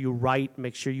 make sure you write,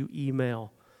 make sure you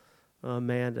email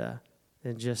Amanda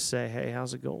and just say, hey,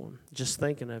 how's it going? Just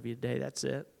thinking of you today. That's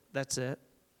it.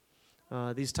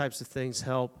 These types of things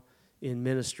help in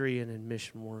ministry and in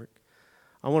mission work.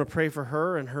 I want to pray for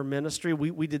her and her ministry.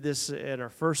 We did this at our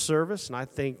first service, and I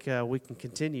think we can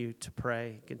continue to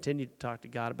pray, continue to talk to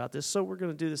God about this. So we're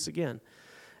going to do this again,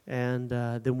 and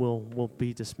then we'll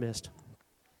be dismissed.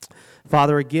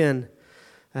 Father, again,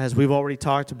 as we've already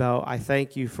talked about, I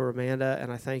thank you for Amanda,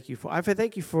 and I thank you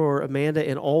for Amanda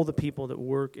and all the people that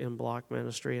work in block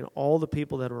ministry and all the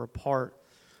people that are a part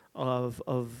of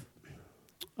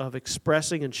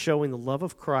expressing and showing the love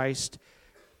of Christ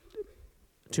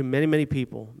to many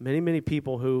people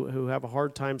who have a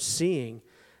hard time seeing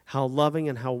how loving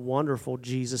and how wonderful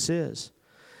Jesus is.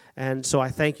 And so I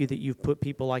thank you that you've put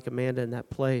people like Amanda in that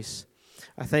place.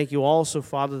 I thank you also,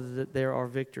 Father, that there are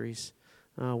victories.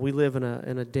 We live in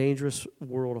a dangerous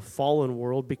world, a fallen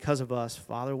world, because of us.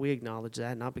 Father, we acknowledge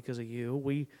that, not because of you.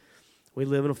 We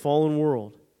live in a fallen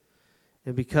world.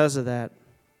 And because of that,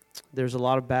 there's a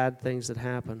lot of bad things that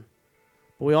happen.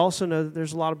 But we also know that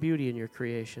there's a lot of beauty in your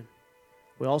creation.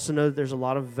 We also know that there's a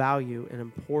lot of value and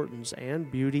importance and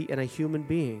beauty in a human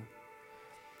being.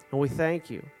 And we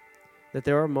thank you that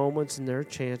there are moments and there are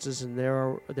chances and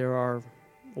there are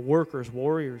workers,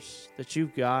 warriors that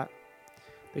you've got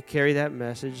that carry that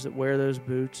message, that wear those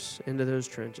boots into those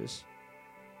trenches.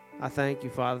 I thank you,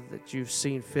 Father, that you've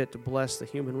seen fit to bless the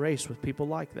human race with people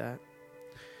like that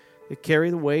carry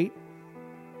the weight,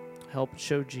 help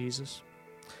show Jesus.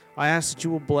 I ask that you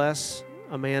will bless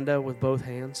Amanda with both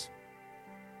hands,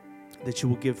 that you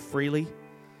will give freely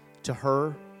to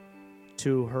her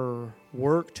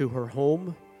work, to her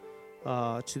home,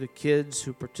 to the kids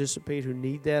who participate, who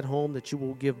need that home, that you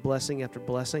will give blessing after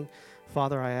blessing.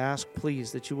 Father, I ask,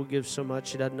 please, that you will give so much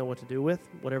she doesn't know what to do with,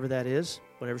 whatever that is,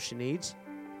 whatever she needs.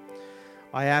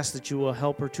 I ask that you will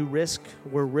help her to risk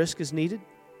where risk is needed.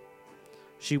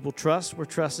 She will trust where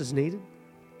trust is needed.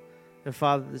 And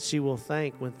Father, that she will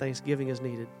thank when thanksgiving is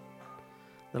needed.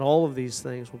 That all of these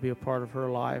things will be a part of her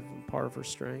life and part of her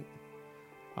strength.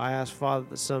 I ask, Father,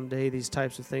 that someday these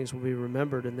types of things will be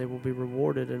remembered and they will be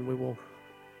rewarded, and we will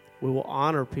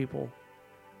honor people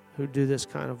who do this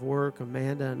kind of work,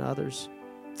 Amanda and others,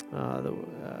 that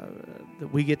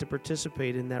we get to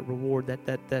participate in that reward,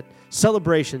 that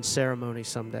celebration ceremony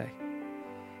someday.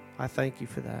 I thank you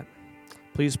for that.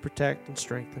 Please protect and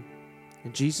strengthen.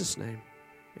 In Jesus' name,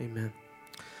 amen.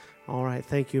 All right,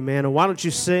 thank you, Amanda. Why don't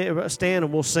you stand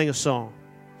and we'll sing a song.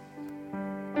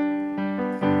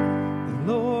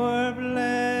 The Lord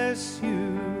bless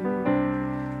you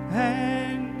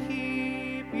and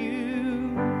keep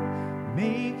you.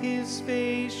 Make his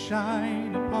face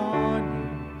shine upon you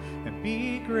and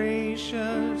be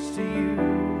gracious to you.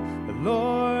 The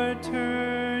Lord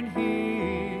turn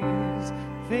his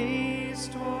face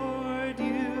toward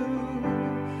you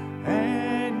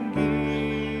and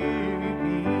give you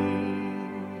peace.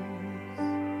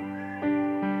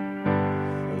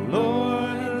 The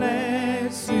Lord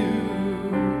bless you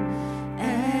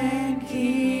and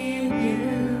keep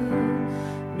you.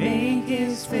 Make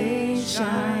his face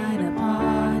shine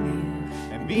upon you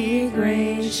and be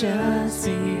gracious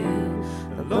to you.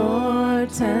 The Lord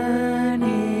turn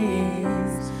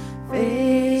his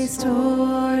face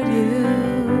toward you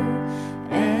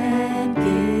and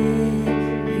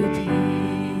give you peace.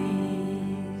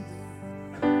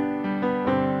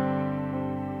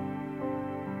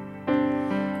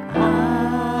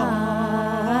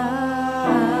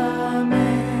 Amen.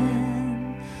 Amen.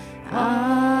 Amen.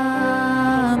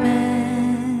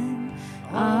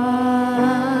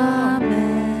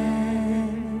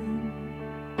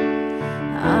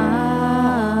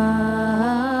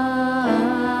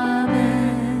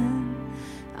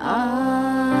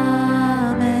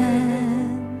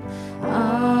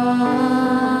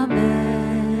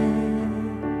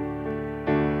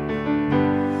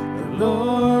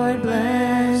 Lord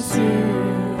bless you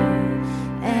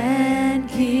and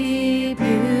keep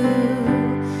you.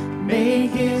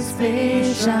 Make his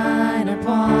face shine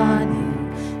upon you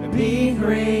and be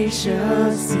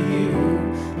gracious to you.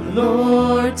 The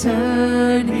Lord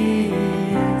turn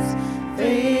his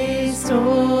face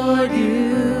toward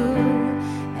you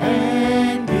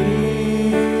and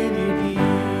give you peace.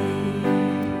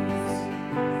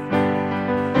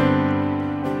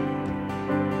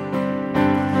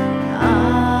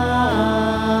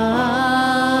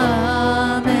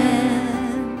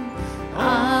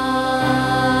 Amen.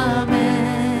 Amen.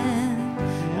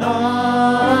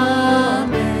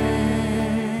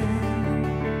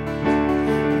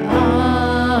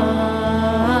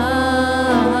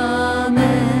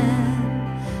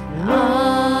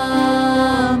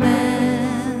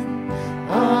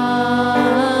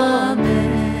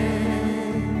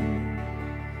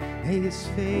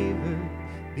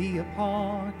 be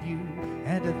upon you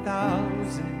and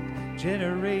 1,000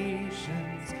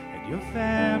 generations, and your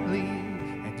family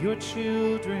and your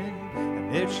children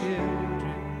and their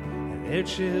children and their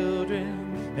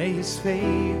children. May his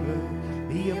favor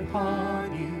be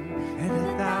upon you and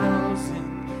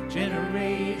 1,000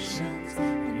 generations,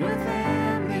 and your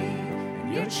family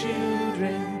and your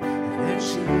children and their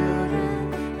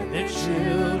children and their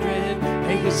children.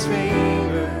 May his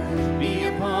favor be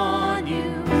upon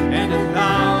you and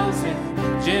 1,000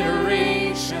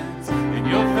 generations, and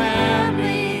your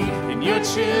family and your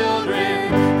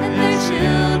children and their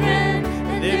children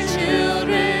and their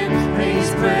children. May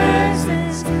his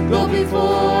presence go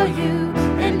before you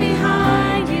and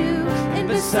behind you and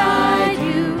beside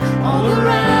you, all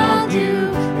around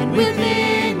you and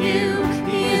within you.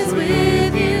 He is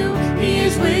with you, he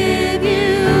is with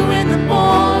you in the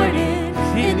morning,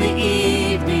 in the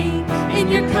evening, in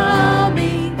your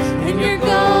coming, in your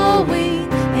going,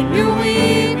 in your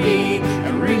weeping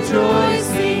and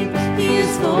rejoicing. He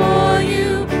is for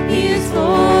you, he is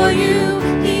for you,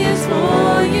 he is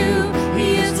for you,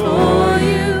 he is for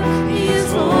you, he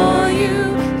is for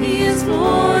you, he is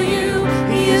for you,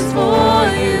 he is for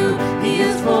you, he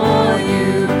is for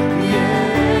you, yeah.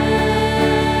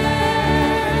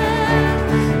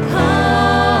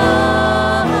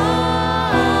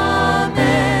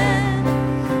 Amen,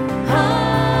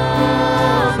 amen,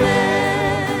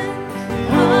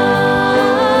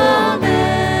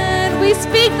 amen. We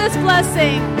speak this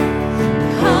blessing.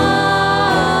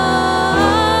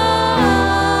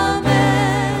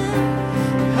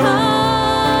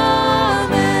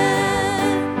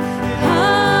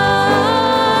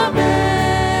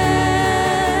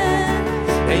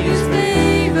 May his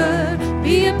favor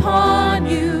be upon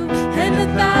you and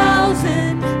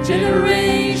 1,000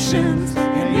 generations,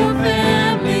 and your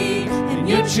family and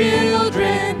your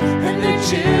children and their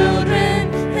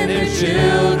children and their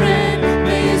children.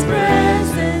 May his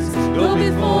presence go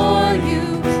before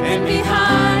you and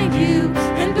behind you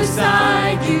and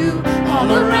beside you,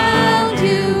 all around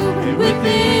you and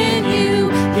within you.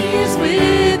 He is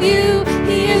with you,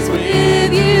 he is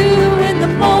with you in the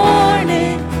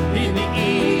morning, in the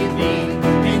evening,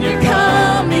 in your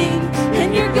coming,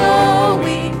 in your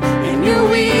going, in your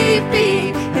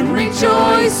weeping and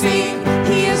rejoicing.